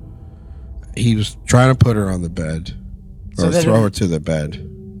 He was trying to put her on the bed. Or throw her to the bed.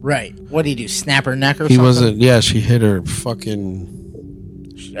 Right. What did he do? Snap her neck or he something? Wasn't. Yeah, she hit her the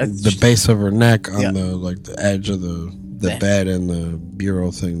base of her neck on the edge of the bed and the bureau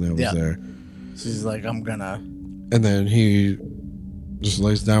thing that was there. She's like, I'm gonna. And then he just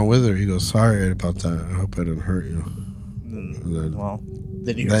lays down with her. He goes, sorry about that. I hope I didn't hurt you.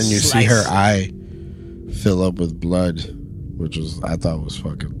 Then you see her eye fill up with blood, which I thought was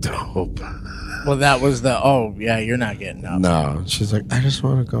fucking dope. Well, that was you're not getting up. No, she's like, I just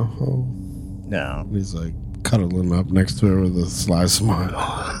want to go home. No. And he's like cuddling up next to her with a sly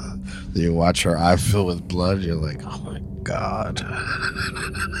smile. You watch her eye fill with blood. You're like, oh my God.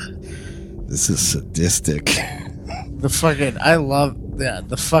 This is sadistic. The fucking, I love the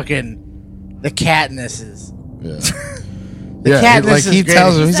Katniss. Yeah. The Katniss he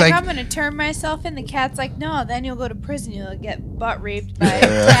tells him, he's like, I'm gonna turn myself in. The cat's like, no, then you'll go to prison. You'll get butt raped by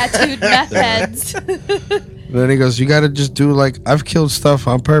tattooed meth heads. Then he goes, you gotta just do I've killed stuff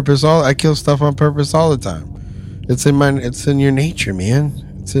on purpose. I kill stuff on purpose all the time. It's in your nature,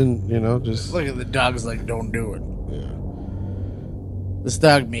 man. It's in, just look at the dog's like, don't do it. Yeah. This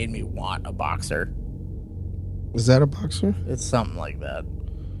dog made me want a boxer. Is that a boxer? It's something like that.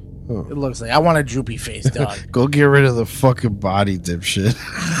 Oh. It looks like I want a droopy face dog. Go get rid of the fucking body, dipshit.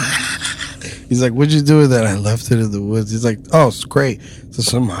 He's like, what'd you do with that? I left it in the woods. He's like, oh, it's great. So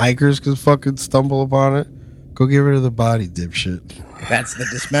some hikers could fucking stumble upon it. Go get rid of the body, dipshit. That's the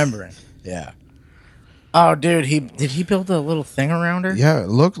dismembering. Yeah. Oh, dude, did he build a little thing around her? Yeah, it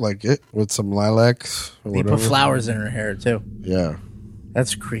looked like it with some lilacs. Or he put flowers in her hair too. Yeah.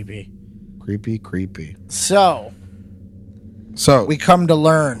 That's creepy. Creepy. So we come to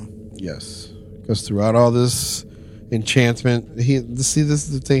learn. Yes, because throughout all this enchantment, this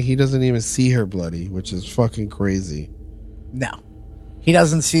is the thing. He doesn't even see her bloody, which is fucking crazy. No, he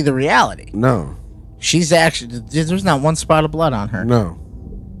doesn't see the reality. No, she's actually there's not one spot of blood on her. No,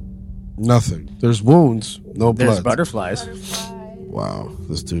 nothing. There's wounds, no blood. There's butterflies. Wow,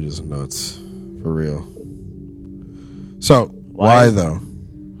 this dude is nuts for real. So why though?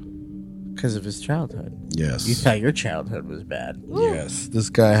 Because of his childhood. Yes. You thought your childhood was bad. Yes.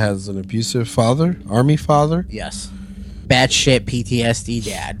 This guy has an abusive father, army father. Yes. Batshit PTSD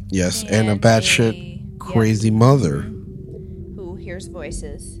dad. Yes, and a batshit crazy mother. Who hears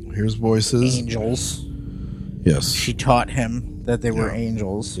voices. Angels. Yes. She taught him that they were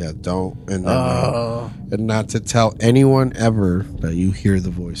angels. Yeah, don't. And not to tell anyone ever that you hear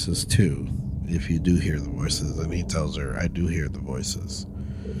the voices too. If you do hear the voices. And he tells her, I do hear the voices.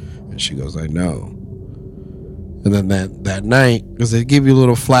 And she goes, I know. And then that night, because they give you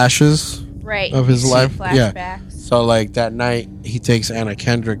little flashes of his life. Flashbacks. Yeah. So that night, he takes Anna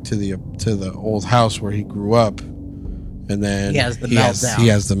Kendrick to the old house where he grew up. And then he has the meltdown. He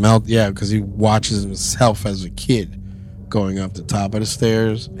has the melt, because he watches himself as a kid going up the top of the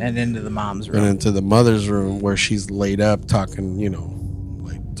stairs. And into the mom's room. And into the mother's room where she's laid up talking,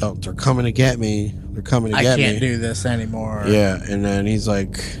 they're coming to get me. They're coming to get me. I can't do this anymore. Yeah, and then he's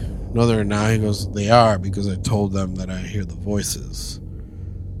like, no, they're not. He goes, they are, because I told them that I hear the voices.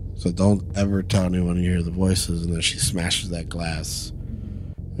 So don't ever tell anyone you hear the voices. And then she smashes that glass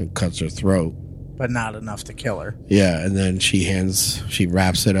and cuts her throat. But not enough to kill her. Yeah, and then she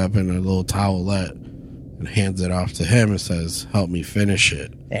wraps it up in a little towelette and hands it off to him and says, help me finish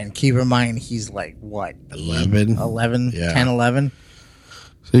it. And keep in mind, he's like, what? 11? 11? Yeah. 10, 11?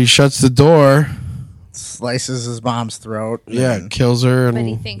 So he shuts the door. Slices his mom's throat. Yeah, kills her. But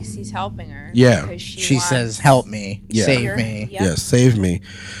he thinks he's helping her. Yeah. Because she says, help me. Yeah. Save me. Yep. Yeah, save me.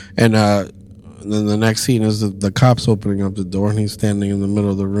 And then the next scene is the cops opening up the door, and he's standing in the middle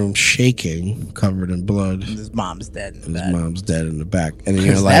of the room shaking, covered in blood. And his mom's dead in the back. His mom's dead in the back. And then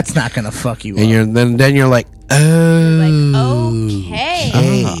you're like, that's not going to fuck you up. And then you're like, oh.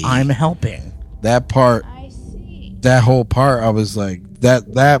 Okay. I'm helping. That part. I see. That whole part, I was like,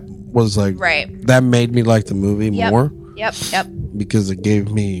 that was like, right. That made me like the movie more. Yep. Because it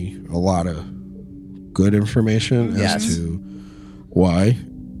gave me a lot of good information as to why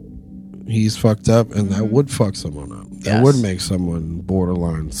he's fucked up, and that would fuck someone up. That would make someone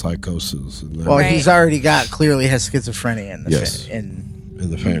borderline psychosis. And he's already clearly has schizophrenia in the in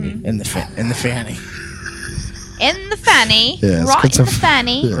the fanny. In the fanny. In the fanny. Yeah, right in the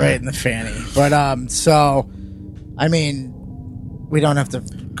fanny. Yeah. Right in the fanny. But, so, I mean, we don't have to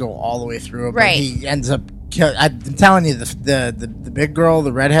go all the way through it. Right. But he ends up... I'm telling you, the big girl,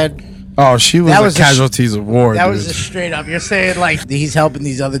 the redhead... Oh, she was casualties of war. That dude. was just straight up. You're saying, like, he's helping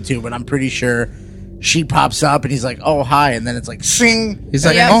these other two, but I'm pretty sure she pops up and he's like, oh, hi. And then it's like, sing. He's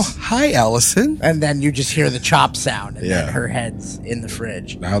like, oh, hi, Allison. And then you just hear the chop sound, and Yeah. then her head's in the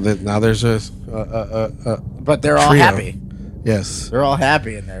fridge. Now there's a But they're all trio. happy. Yes. They're all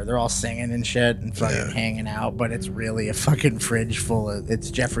happy in there. They're all singing and shit and fucking hanging out, but it's really a fucking fridge full of... It's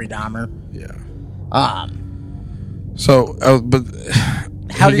Jeffrey Dahmer. Yeah. So, but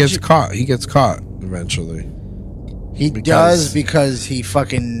he gets caught. He gets caught eventually. He does because he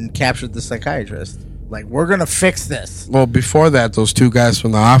fucking captured the psychiatrist. Like, we're gonna fix this. Well, before that, those two guys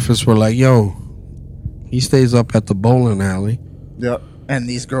from the office were like, yo, he stays up at the bowling alley. Yep. And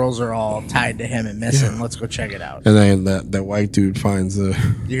these girls are all tied to him and missing. Let's go check it out. And then that white dude finds the...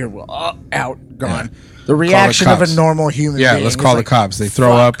 You hear, out, gone. The reaction of a normal human being. Yeah, let's call the like, cops. They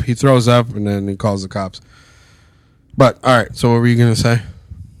throw up. He throws up, and then he calls the cops. But, all right, so what were you going to say?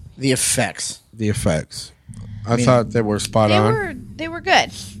 The effects. The effects. I thought they were spot on. They were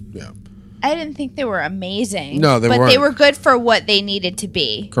good. Yeah. I didn't think they were amazing. No, they but weren't. they were good for what they needed to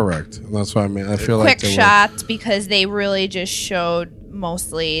be. Correct. That's what I mean. I feel Quick like they shots because they really just showed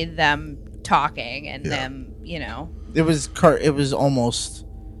mostly them talking and them, you know. It was almost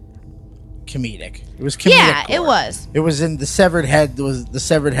comedic. It was comedic. Yeah, it gore. was. It was in the severed head. The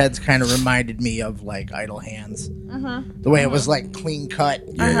severed heads kind of reminded me of like Idle Hands. The way it was like clean cut.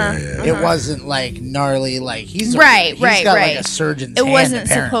 It wasn't like gnarly. Like he's got like a surgeon's It hand, wasn't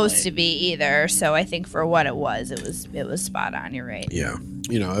apparently. supposed to be either. So I think for what it was spot on. You're right. Yeah.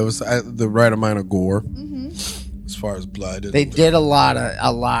 You know, it was the right amount of gore as far as blood. They did a lot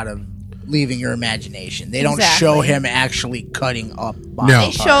of leaving your imagination. They don't show him actually cutting up body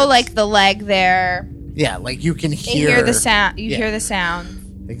They show like the leg there. Yeah, like you can They hear hear the sound. You hear the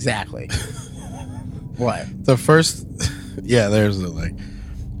sound. Exactly. What? The first... Yeah, there's the leg.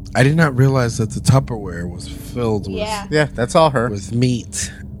 I did not realize that the Tupperware was filled with... Yeah, that's all her. With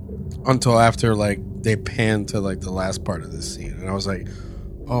meat. Until after, like, they panned to, like, the last part of this scene. And I was like,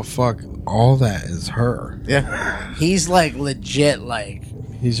 oh, fuck. All that is her. Yeah. He's, like, legit, like...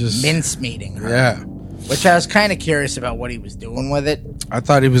 He's just... mincemeating her. Yeah. Which I was kind of curious about what he was doing with it. I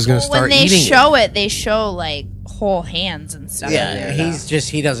thought he was going to start when they eating show it, they show, like, whole hands and stuff. Yeah,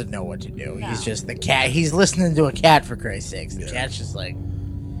 he doesn't know what to do. No. He's just the cat. He's listening to a cat, for Christ's sakes. The cat's just like,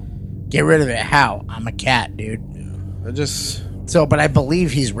 get rid of it. How? I'm a cat, dude. But I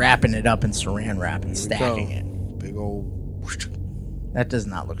believe he's wrapping it up in saran wrap and stacking it. Big old... That does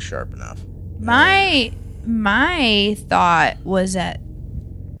not look sharp enough. My thought was that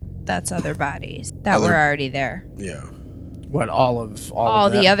that's other bodies that were already there. Yeah. What, all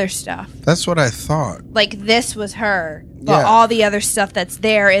the other stuff. That's what I thought. Like, this was her. But all the other stuff that's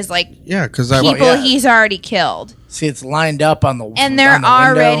there is, like, because people he's already killed. See, it's lined up on the And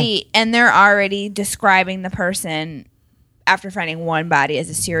they're already describing the person after finding one body as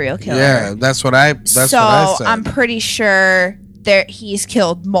a serial killer. Yeah, that's what I said. I'm pretty sure he's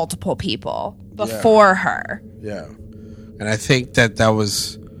killed multiple people before her. Yeah. And I think that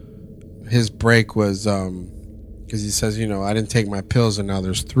was his break was because he says, you know, I didn't take my pills and now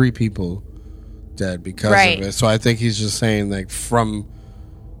there's 3 people dead because of it. So I think he's just saying, like, from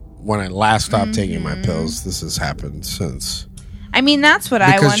when I last stopped taking my pills, this has happened since. I mean, that's what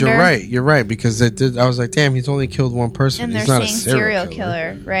I wonder. Because you're right. Because it did. I was like, damn, he's only killed one person. And he's they're not saying a serial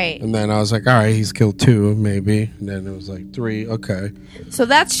killer, right? And then I was like, all right, he's killed 2, maybe. And then it was like 3. Okay. So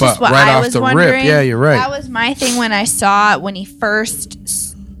that's just what right I off was the wondering. Rip, yeah, you're right. That was my thing when I saw it when he first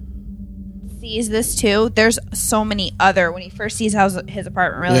sees this too. There's so many other when he first sees how his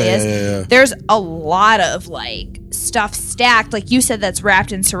apartment really is. Yeah. There's a lot of like stuff stacked, like you said, that's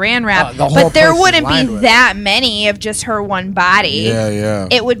wrapped in saran wrap. but there wouldn't be that many of just her one body. Yeah.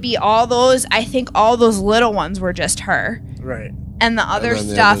 It would be all those. I think all those little ones were just her. Right. And the other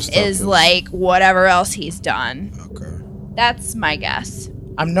stuff is like whatever else he's done. Okay. That's my guess.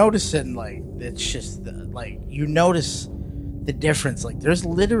 I'm noticing, like, it's just, you notice the difference. Like, there's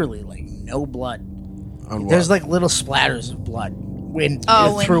literally, like, no blood. There's, like, little splatters of blood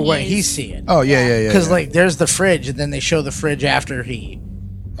through what he's seeing. Oh, yeah. Because, like, there's the fridge, and then they show the fridge after he...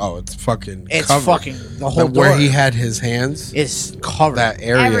 Oh, it's fucking It's covered. fucking... The whole where door he had his hands is covered. That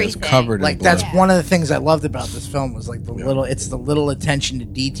area is covered like, in blood. that's one of the things I loved about this film was, like, it's the little attention to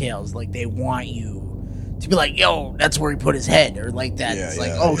details. Like, they want you to be like, yo, that's where he put his head, or like that. It's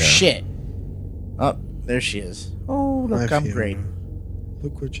like, oh, shit. Oh, there she is. Oh, look, I'm great.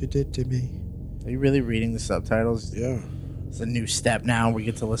 Look what you did to me. Are you really reading the subtitles? Yeah. It's a new step now. We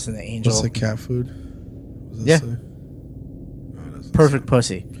get to listen to Angel. What's the cat food? Yeah. Perfect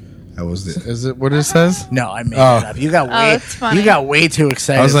pussy. That was the. Is it what it says? No, I made it up. You got way. it's funny. You got way too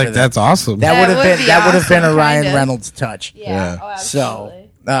excited. I was like, for that's awesome. That would have been. That would have been a awesome, Ryan kinda. Reynolds touch. Yeah. Oh, So,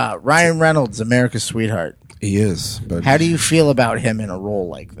 Ryan Reynolds, America's sweetheart. He is. But How do you feel about him in a role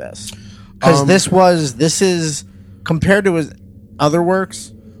like this? Because this is compared to his other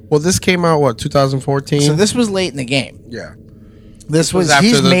works. Well, this came out what 2014. So this was late in the game. Yeah. This was after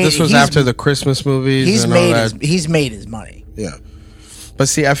he's the, made, this was he's- after the Christmas movies. He's and made all his, that. he's made his money. Yeah. But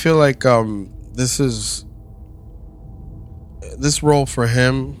see, I feel like this role for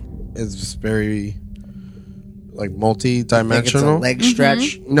him is just very like multi-dimensional. Leg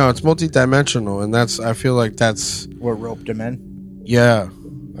stretch. No, it's multi-dimensional, and I feel like that's what roped him in. Yeah,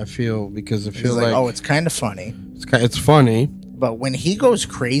 I feel because I feel He's like oh, it's kind of funny. It's funny, but when he goes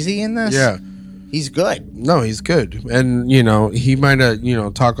crazy in this, yeah, he's good. No, he's good, and he might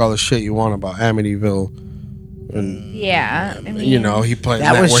have talk all the shit you want about Amityville. And, yeah, I mean, he played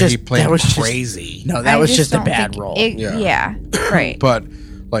that was where just he played that was crazy. No, that was just a bad role. Yeah, right. But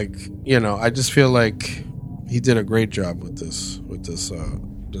I just feel like he did a great job with this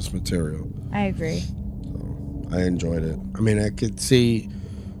material. I agree. I enjoyed it. I mean, I could see.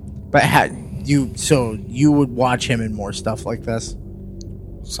 But you would watch him in more stuff like this?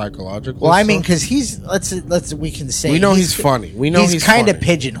 Psychological. Well, I mean, stuff? because he's we can say we know he's funny. We know he's kind of funny.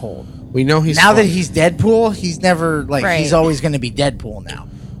 pigeonholed. We know he's now funny. that he's Deadpool. He's never Right. he's always going to be Deadpool now,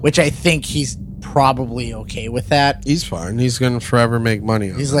 which I think he's probably okay with that. He's fine. He's gonna forever make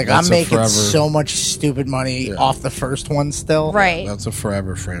money. On He's it. like, That's I'm a making forever- so much stupid money off the first one still. Right. That's a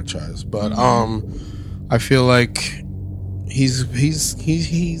forever franchise. But I feel like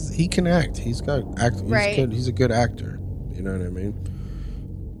he can act. He's got act. He's Right. good. He's a good actor. You know what I mean?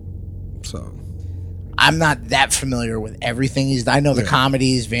 So I'm not that familiar with everything he's. I know the Yeah.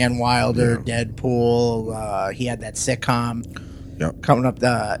 comedies, Van Wilder, Deadpool. He had that sitcom coming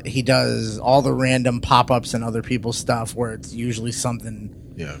up. He does all the random pop-ups and other people's stuff where it's usually something.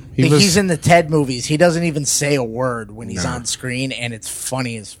 Yeah, He's in the Ted movies. He doesn't even say a word when he's No. on screen, and it's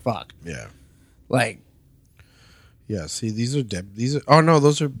funny as fuck. Yeah. Like, yeah. See, these are these are. Oh no,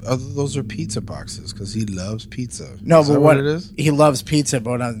 those are pizza boxes because he loves pizza. no, Is but that what it is? he loves pizza,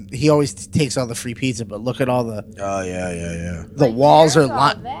 but he always takes all the free pizza. But look at all the. Oh yeah. The walls are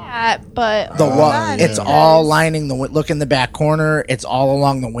that, but the wall. yeah. It's all lining the. Look in the back corner. It's all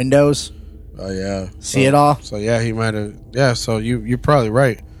along the windows. Oh yeah. See it all? So yeah, he might have. Yeah. So you're probably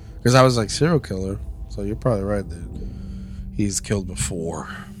right because I was like serial killer. So you're probably right that he's killed before.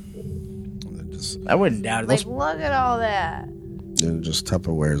 I wouldn't doubt it. Like, look at all that. And just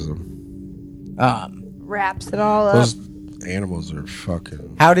Tupperwares them. Wraps it all up. Those animals are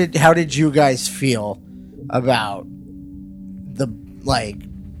fucking. How did you guys feel about the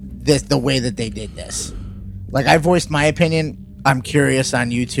way that they did this? Like, I voiced my opinion. I'm curious on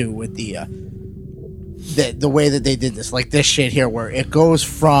you too with the way that they did this. Like this shit here, where it goes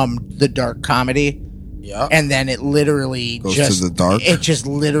from the dark comedy, and then it literally Goes just to the dark? It just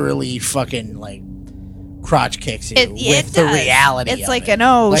literally fucking like crotch kicks you It with the does. reality. It's of like it. an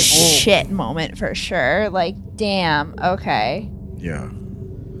oh Like, shit moment for sure. Like, damn, okay. Yeah.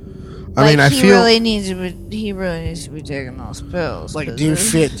 I mean, I he feel really needs to be taking those pills. Like, 'cause do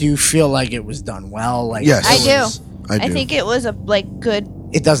there's- you feel like it was done well? Like, Yes. I it was- do. I I do. think it was a good.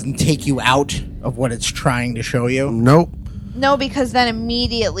 It doesn't take you out of what it's trying to show you. Nope. No, because then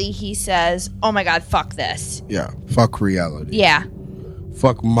immediately he sass, "Oh my god, fuck this." Yeah. Fuck reality. Yeah.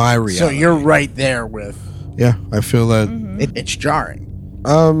 Fuck my reality. So you're right there with Yeah, I feel that. it's jarring.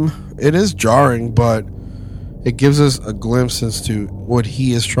 It is jarring, but it gives us a glimpse as to what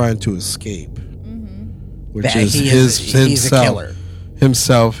he is trying to escape, which That is he's a himself, killer.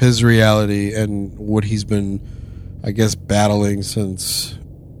 himself, his reality, and what he's been, I guess, battling since,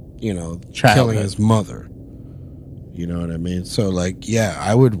 killing Childhood. his mother. You know what I mean? So, like, yeah,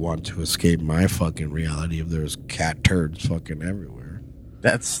 I would want to escape my fucking reality if there's cat turds fucking everywhere.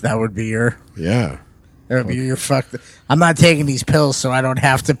 That would be your Yeah. that would be your fuck. I'm not taking these pills, so I don't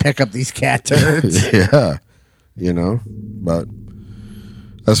have to pick up these cat turds. Yeah. But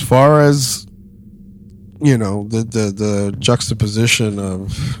as far as, the juxtaposition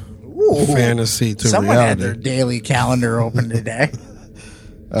of fantasy to Someone had their reality, daily calendar open today.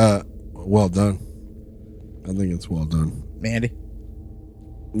 well done. I think it's well done. Mandy.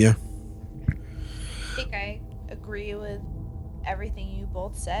 Yeah. I think I agree with everything you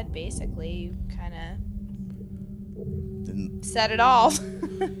both said. Basically, you kind of said it all.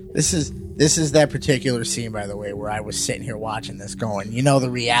 This is This is that particular scene, by the way, where I was sitting here watching this going, you know, the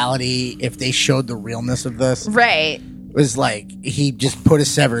reality, if they showed the realness of this. Right. Was like, he just put a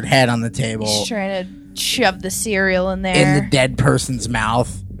severed head on the table. He's trying to shove the cereal in there. In the dead person's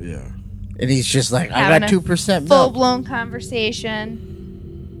mouth. Yeah. And he's just like, I Having got 2% full-blown conversation.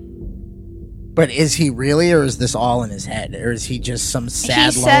 But is he really, or is this all in his head? Or is he just some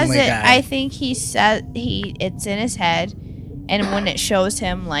sad, lonely guy? I think he said it's in his head. And when it shows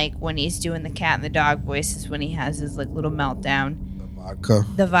him, like, when he's doing the cat and the dog voices, when he has his, like, little meltdown.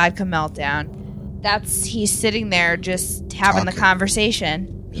 The vodka meltdown. He's sitting there just having the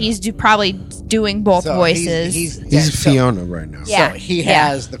conversation. Yeah. He's probably doing both voices. He's Fiona right now. Yeah. So he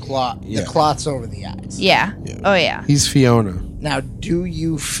has the cloths over the eyes. Yeah. Oh, yeah. He's Fiona. Now, do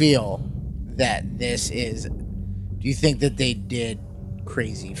you feel that do you think that they did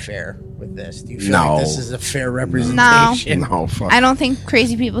crazy fair with this? Do you feel like this is a fair representation? No, fuck. I don't think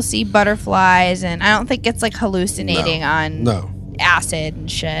crazy people see butterflies, and I don't think it's like hallucinating on acid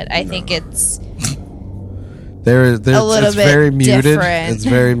and shit. I think it's a little bit very muted. different. It's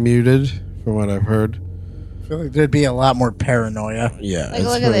very muted from what I've heard. I feel like there'd be a lot more paranoia. Yeah, like,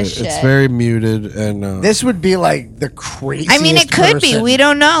 look at this shit. It's very muted, and this would be like the craziest. I mean, it could person. be. We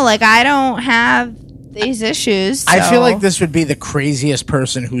don't know. Like, I don't have these issues. So. I feel like this would be the craziest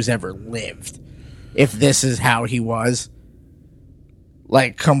person who's ever lived if this is how he was.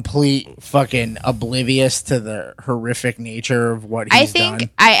 Like, complete fucking oblivious to the horrific nature of what he's done. I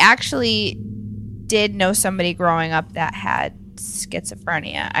think I actually did know somebody growing up that had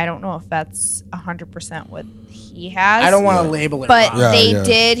schizophrenia. I don't know if that's 100% what he has. I don't want to label it but wrong. They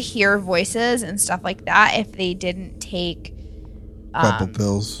did hear voices and stuff like that if they didn't take couple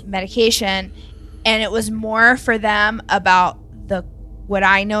pills, medication. And it was more for them about what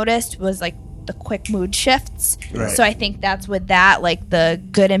I noticed was like the quick mood shifts. Right. So I think that's with that, like the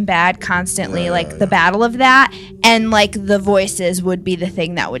good and bad constantly, the battle of that. And like the voices would be the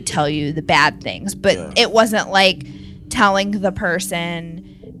thing that would tell you the bad things. But it wasn't like telling the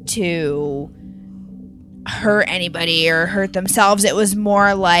person to hurt anybody or hurt themselves. It was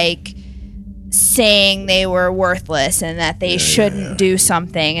more like saying they were worthless and that they shouldn't do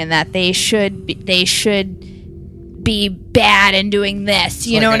something and that they should be bad in doing this.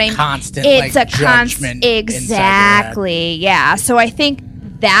 You know what I mean? It's a constant, exactly. Yeah. So I think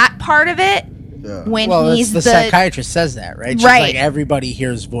that part of it, when he's the psychiatrist says that, right? She's like, everybody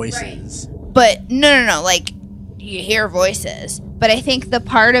hears voices, but no. Like, you hear voices, but I think the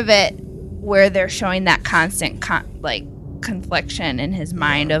part of it where they're showing that constant confliction in his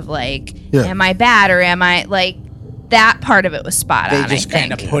mind of like, am I bad or am I like, that part of it was spot on. They just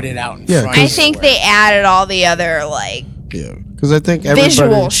kind of put it out in front. I think they added all the other because I think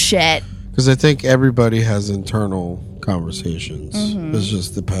visual shit. Because I think everybody has internal conversations. Mm-hmm. It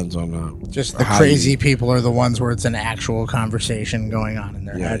just depends on just the crazy people are the ones where it's an actual conversation going on in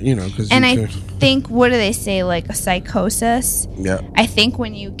their head. You know, because I think, what do they say, like a psychosis? Yeah. I think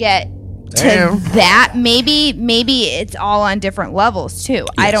when you get to that, maybe it's all on different levels too. Yes.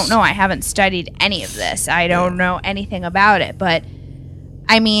 I don't know. I haven't studied any of this. I don't know anything about it, but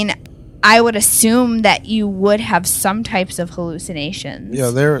I mean, I would assume that you would have some types of hallucinations.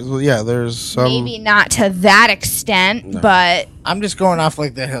 There's some. Maybe not to that extent, but I'm just going off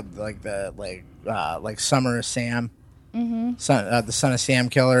like Summer of Sam. Mm-hmm. The Son of Sam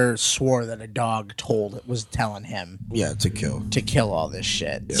killer swore that a dog was telling him to kill all this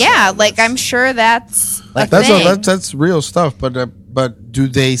shit. Yeah, like I'm sure that's that's real stuff. But do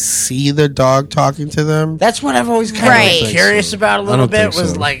they see the dog talking to them? That's what I've always kind of been curious about a little bit.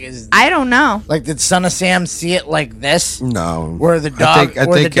 Was like, I don't know. Like, did Son of Sam see it like this? No, where the dog, I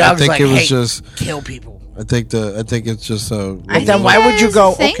think like, it was hey, just kill people. I think it's just a. But then why would you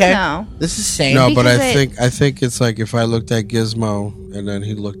go? Okay, this is sane. No, but I think it's like if I looked at Gizmo and then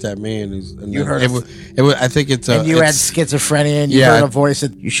he looked at me and you heard it. I think it's and you had schizophrenia and you heard a voice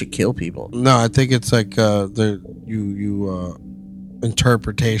that you should kill people. No, I think it's like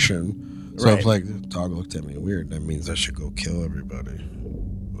interpretation. So if like the dog looked at me weird, that means I should go kill everybody.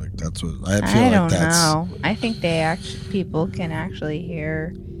 Like that's what I feel. I don't know. I think people can actually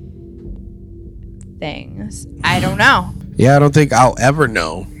hear things. I don't know. Yeah, I don't think I'll ever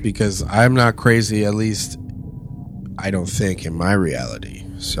know because I'm not crazy. At least I don't think in my reality.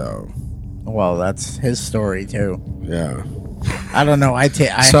 So, well, that's his story too. Yeah, I don't know.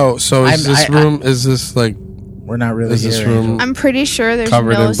 So is this room? Is this like? We're not really. Is this room? I'm pretty sure there's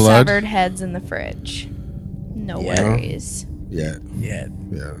covered no in blood? severed heads in the fridge. No worries. Yeah.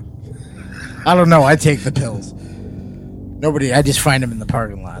 I don't know. I take the pills. I just find them in the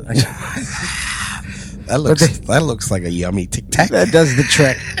parking lot. That looks like a yummy Tic Tac. That does the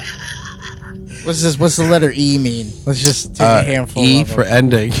trick. What's the letter E mean? Let's just take a handful. E of for them.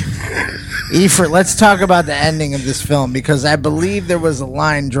 ending. E for. Let's talk about the ending of this film because I believe there was a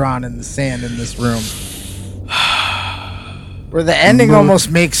line drawn in the sand in this room where the ending almost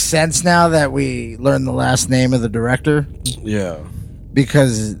makes sense now that we learn the last name of the director. Yeah,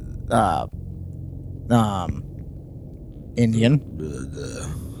 because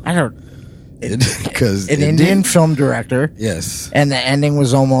Indian. I don't. Because an Indian film director. Yes. And the ending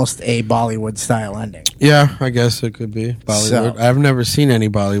was almost a Bollywood style ending. Yeah, I guess it could be Bollywood. I've never seen any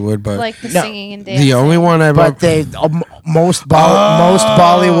Bollywood, but like the singing and dancing. The only one I've. But they most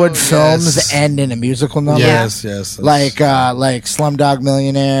Bollywood films end in a musical number. Yes. Like Slumdog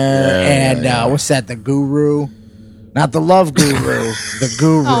Millionaire and what's that? The Guru. Not the Love Guru, the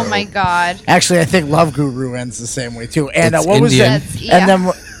Guru. Oh my God! Actually, I think Love Guru ends the same way too. And what Indian. was that? Yeah, and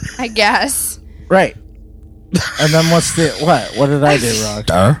then I guess. Right. And then what's the what? What did I do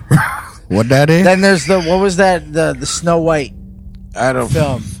wrong? What that is? Then there's what was that? The Snow White. I don't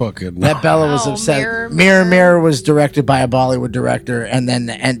film. Fucking know. That Bella was upset. Mirror was directed by a Bollywood director, and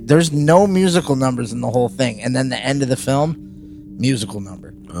then there's no musical numbers in the whole thing. And then the end of the film, musical number.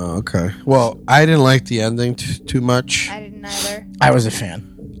 Oh, okay. Well, I didn't like the ending too much. I didn't either. I was a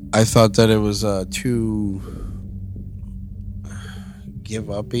fan. I thought that it was too give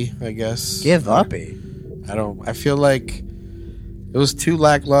uppy, I guess. Give uppy? I feel like it was too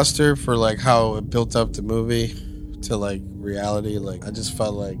lackluster for like how it built up the movie to like reality. Like I just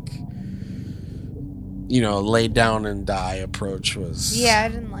felt like lay down and die approach was I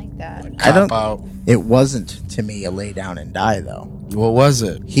didn't like that. It wasn't to me a lay down and die though. What was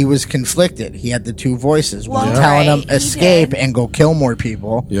it? He was conflicted. He had the two voices. One Well, telling right, him escape and go kill more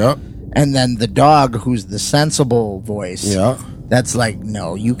people. Yep. And then the dog, who's the sensible voice. Yeah. That's like,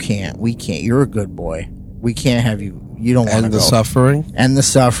 no, you can't. We can't. You're a good boy. We can't have you. You don't want to go. And the suffering. And the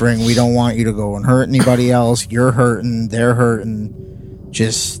suffering. We don't want you to go and hurt anybody else. You're hurting. They're hurting.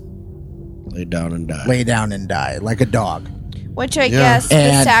 Just lay down and die. Lay down and die like a dog. Which I guess the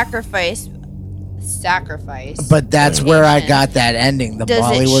And- sacrifice. But that's where I got that ending. The Does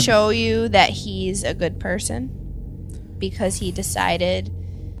Bollywood. it show you that he's a good person because he decided?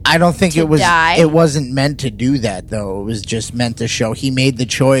 I don't think to it was. die? It wasn't meant to do that, though. It was just meant to show he made the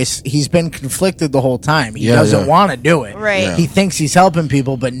choice. He's been conflicted the whole time. He doesn't want to do it. Right. Yeah. He thinks he's helping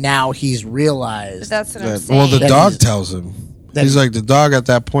people, but now he's realized. But that's what I'm saying. Well, the that dog he's- tells him. He's like the dog at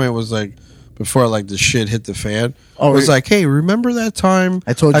that point was like before like the shit hit the fan. Oh, was like, hey, remember that time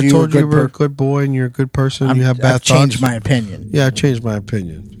I told you you were a good boy and you're a good person. You have bad I've changed thoughts. my opinion. Yeah, I changed my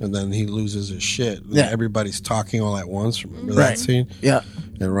opinion. And then he loses his shit. And Yeah. everybody's talking all at once. Remember Right. that scene? Yeah.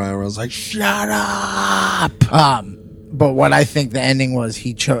 And Ryan was like, shut up. But what I think the ending was,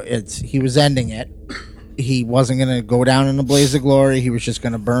 he was ending it. He wasn't going to go down in a blaze of glory. He was just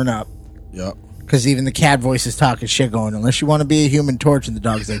going to burn up. Yep. Because even the cat voice is talking shit going, unless you want to be a Human Torch, and the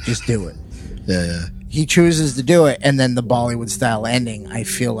dog's like, just do it. Yeah. He chooses to do it, and then the Bollywood style ending, I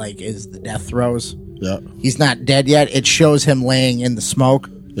feel like, is the death throes. Yeah. He's not dead yet. It shows him laying in the smoke.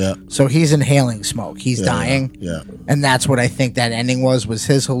 Yeah. So he's inhaling smoke. He's dying. Yeah. And that's what I think that ending was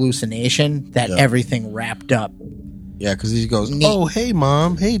his hallucination, that everything wrapped up. Yeah, because he goes, oh, hey,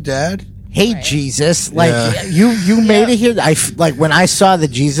 Mom. Hey, Dad. Hey, Jesus. Like, Yeah. you made it here. Like, when I saw the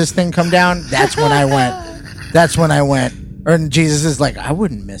Jesus thing come down, that's when I went. And Jesus is like, I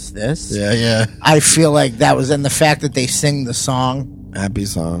wouldn't miss this. Yeah. I feel like that was, and the fact that they sing the song Happy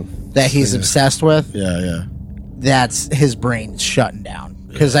song. that he's obsessed with, Yeah. that's his brain shutting down.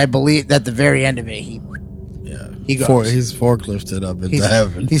 Because I believe that the very end of it, he goes. He's forklifted up into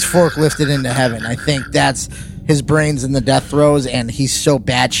heaven. He's forklifted into heaven. I think that's his brain's in the death throes, and he's so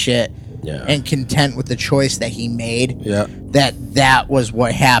batshit and content with the choice that he made. Yeah. That was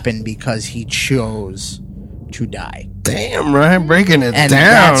what happened because he chose to die. Damn, Ryan, breaking it And down.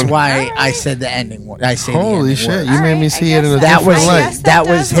 that's why I said the ending. I say Holy the shit, ending you word. made me see it in a That different was light. that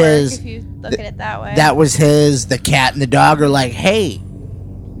was his. If you look at it that way. That was his. The cat and the dog are like, hey,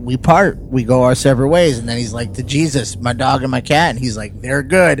 we part. We go our separate ways. And then he's like to Jesus, my dog and my cat. And he's like, they're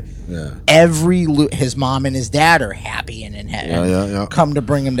good. Yeah. His mom and his dad are happy and in heaven. Yeah. Come to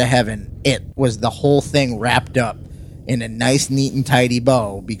bring him to heaven. It was the whole thing wrapped up in a nice, neat, and tidy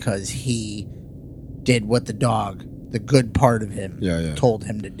bow because he did what the dog, the good part of him, told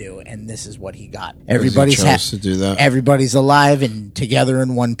him to do, and this is what he got. Everybody's chose to do that. Everybody's alive and together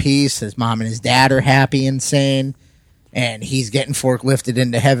in one piece. His mom and his dad are happy and sane, and he's getting forklifted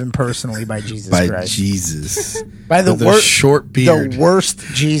into heaven personally by Jesus Christ. Jesus. By the With a worst short beard. the worst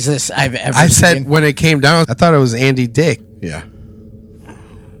Jesus I've ever I seen. said when it came down, I thought it was Andy Dick. Yeah.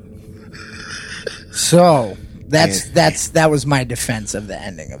 So that was my defense of the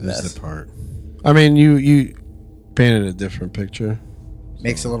ending of this. The part. I mean, you painted a different picture.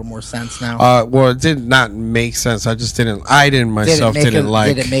 Makes a little more sense now. Well, it did not make sense. I just didn't. I didn't myself didn't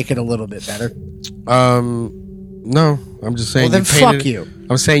like. Did it make it a little bit better? No. I'm just saying. Well, then fuck you.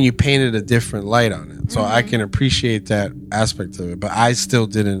 I'm saying you painted a different light on it, so I can appreciate that aspect of it. But I still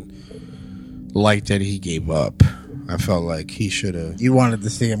didn't like that he gave up. I felt like he should have. You wanted to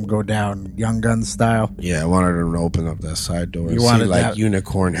see him go down Young Gun style. Yeah, I wanted him to open up that side door. You wanted see, like that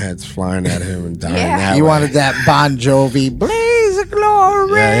unicorn heads flying at him and dying. That you way. wanted that Bon Jovi blaze of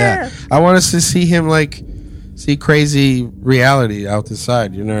glory. Yeah. I wanted to see him see crazy reality out the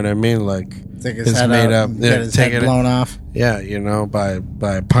side. You know what I mean? Like take his head made up, get his head blown off. Yeah, by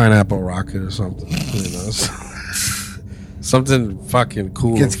a pineapple rocket or something. Something fucking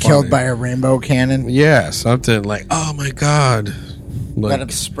cool. Gets killed by a rainbow cannon. Yeah, something like, oh my god, let him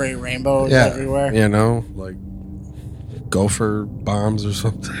spray rainbows everywhere. Like gopher bombs or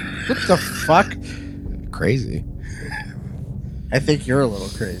something. What the fuck? Crazy. I think you're a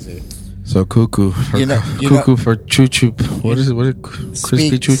little crazy. So cuckoo for for choo choo. What is it? What are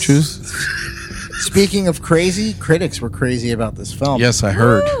crispy choo choos? Speaking of crazy, critics were crazy about this film. Yes, I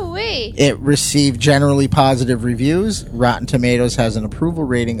heard. Woo-wee. It received generally positive reviews. Rotten Tomatoes has an approval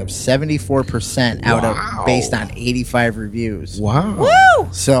rating of 74% based on 85 reviews. Wow. Woo!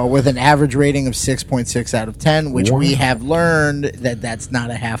 So with an average rating of 6.6 out of 10, which we have learned that's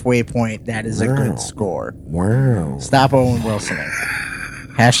not a halfway point. That is a good score. Wow. Stop Owen Wilsoning.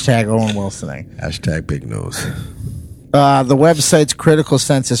 Hashtag Owen Wilsoning. Hashtag big nose. The website's critical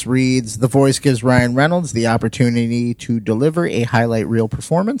census reads, The Voice gives Ryan Reynolds the opportunity to deliver a highlight reel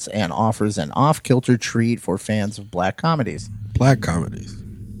performance and offers an off-kilter treat for fans of black comedies. Black comedies.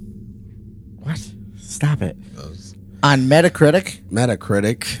 What? Stop it. On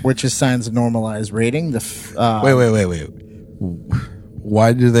Metacritic, which assigns a normalized rating, wait.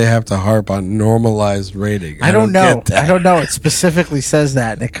 Why do they have to harp on normalized rating? I don't know. I don't know. It specifically says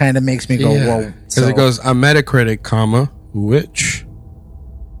that, and it kind of makes me go, whoa. Because it goes on Metacritic, which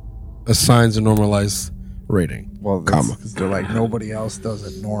assigns a normalized rating. Well, because they're like, nobody else does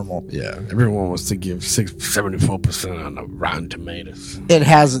it normal. Yeah, everyone wants to give 74% on the Rotten Tomatoes. It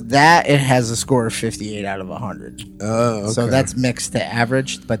has a score of 58 out of 100. Oh, okay. So that's mixed to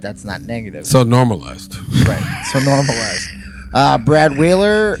average, but that's not negative. So normalized. Right. So normalized. Brad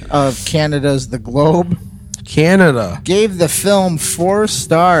Wheeler of Canada's The Globe. Canada gave the film 4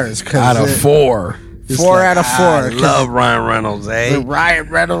 stars. Out of 4. 4 out of 4. I love Ryan Reynolds, eh? Ryan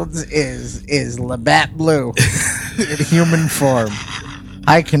Reynolds is Labatt Blue in human form.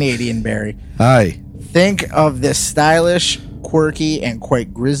 Hi, Canadian Barry. Hi. Think of this stylish, quirky, and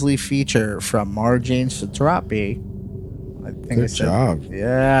quite grisly feature from Marjane Satrapi. Good job.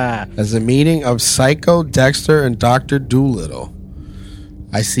 Yeah. As a meeting of Psycho, Dexter, and Dr. Dolittle.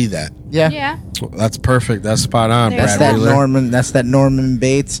 I see that. Yeah. That's perfect. That's spot on, That's Brad that Wheeler. Norman. That's that Norman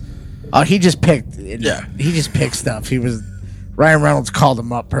Bates. Oh, he just picked. Yeah. He just picked stuff. Ryan Reynolds called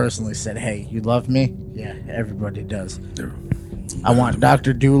him up personally. Said, "Hey, you love me? Yeah, everybody does. I want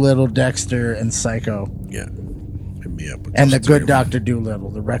Dr. Dolittle, Dexter, and Psycho. Yeah. Hit me up with And the those good three. Dr. Dolittle,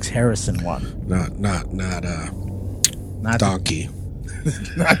 the Rex Harrison one. Not donkey.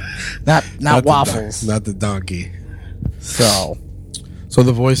 not waffles. Not the donkey. So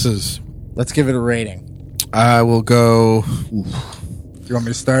the voices. Let's give it a rating. I will go. You want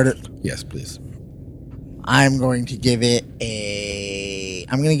me to start it? Yes, please. I'm going to give it a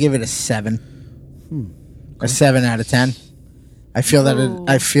 7. A 7 out of 10. I feel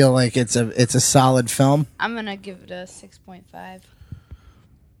I feel like it's a solid film. I'm gonna give it a 6.5.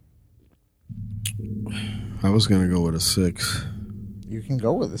 I was gonna go with a 6. You can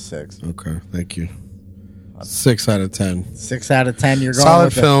go with a 6. Okay, thank you. 6 out of 10. 6 out of 10. You're going solid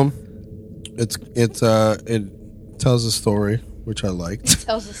with film. It tells a story, which I liked. It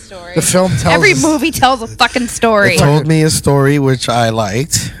tells a story. The film tells every movie tells a fucking story. It told me a story which I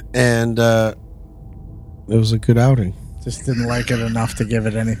liked, and it was a good outing. Just didn't like it enough to give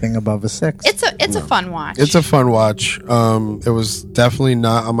it anything above a 6. It's a fun watch. It's a fun watch. It was definitely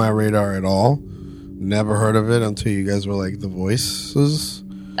not on my radar at all. Never heard of it until you guys were like The Voices.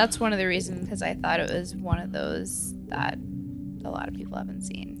 That's one of the reasons, because I thought it was one of those that a lot of people haven't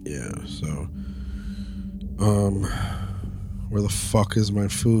seen. Yeah, so where the fuck is my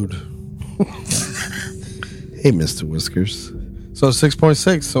food? Hey, Mr. Whiskers. So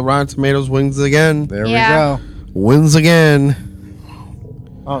 6.6. So Rotten Tomatoes wins again. There we go. Wins again.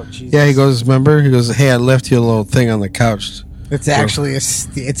 Oh, Jesus. Yeah, he goes, remember? He goes, hey, I left you a little thing on the couch. It's actually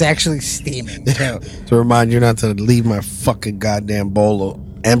steaming too. To remind you not to leave my fucking goddamn bowl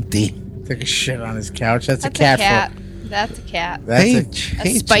empty. Took a shit on his couch. That's a cat. foot. That's a cat. That's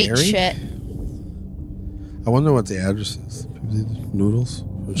a spite Jerry. shit. I wonder what the address is. Noodles?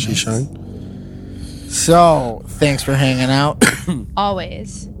 Or She Shine? So, thanks for hanging out.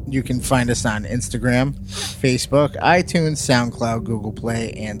 Always. You can find us on Instagram, Facebook, iTunes, SoundCloud, Google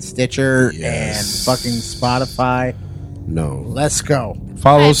Play, and Stitcher, and fucking Spotify. No. Let's go.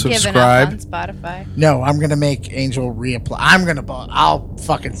 Follow, I've given subscribe. up on Spotify. No, I'm gonna make Angel reapply. I'll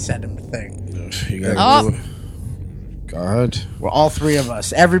fucking send him the thing. You gotta do it. Go ahead. Well, all three of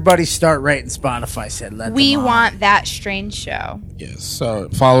us. Everybody start rating Spotify. Said let We them on. want that strange show. Yes. So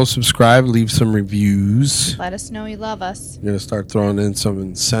follow, subscribe, leave some reviews. Let us know you love us. We're gonna start throwing in some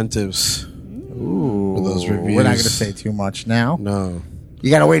incentives for those reviews. We're not gonna say too much now. No. You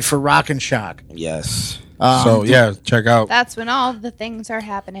gotta wait for Rock and Shock. Yes. So yeah, check out. That's when all the things are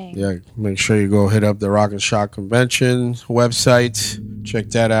happening. Yeah, make sure you go hit up the Rock and Shock Convention website. Check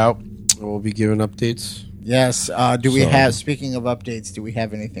that out. We'll be giving updates. Yes. Do we have? Speaking of updates, do we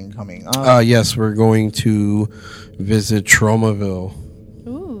have anything coming up? Yes, we're going to visit Tromaville.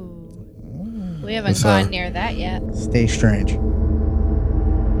 Ooh. We haven't gone near that yet. Stay strange.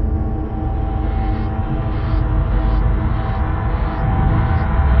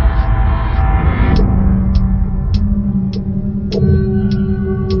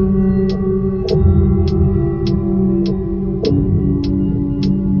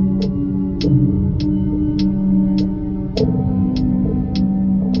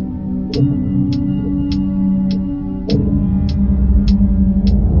 Thank you.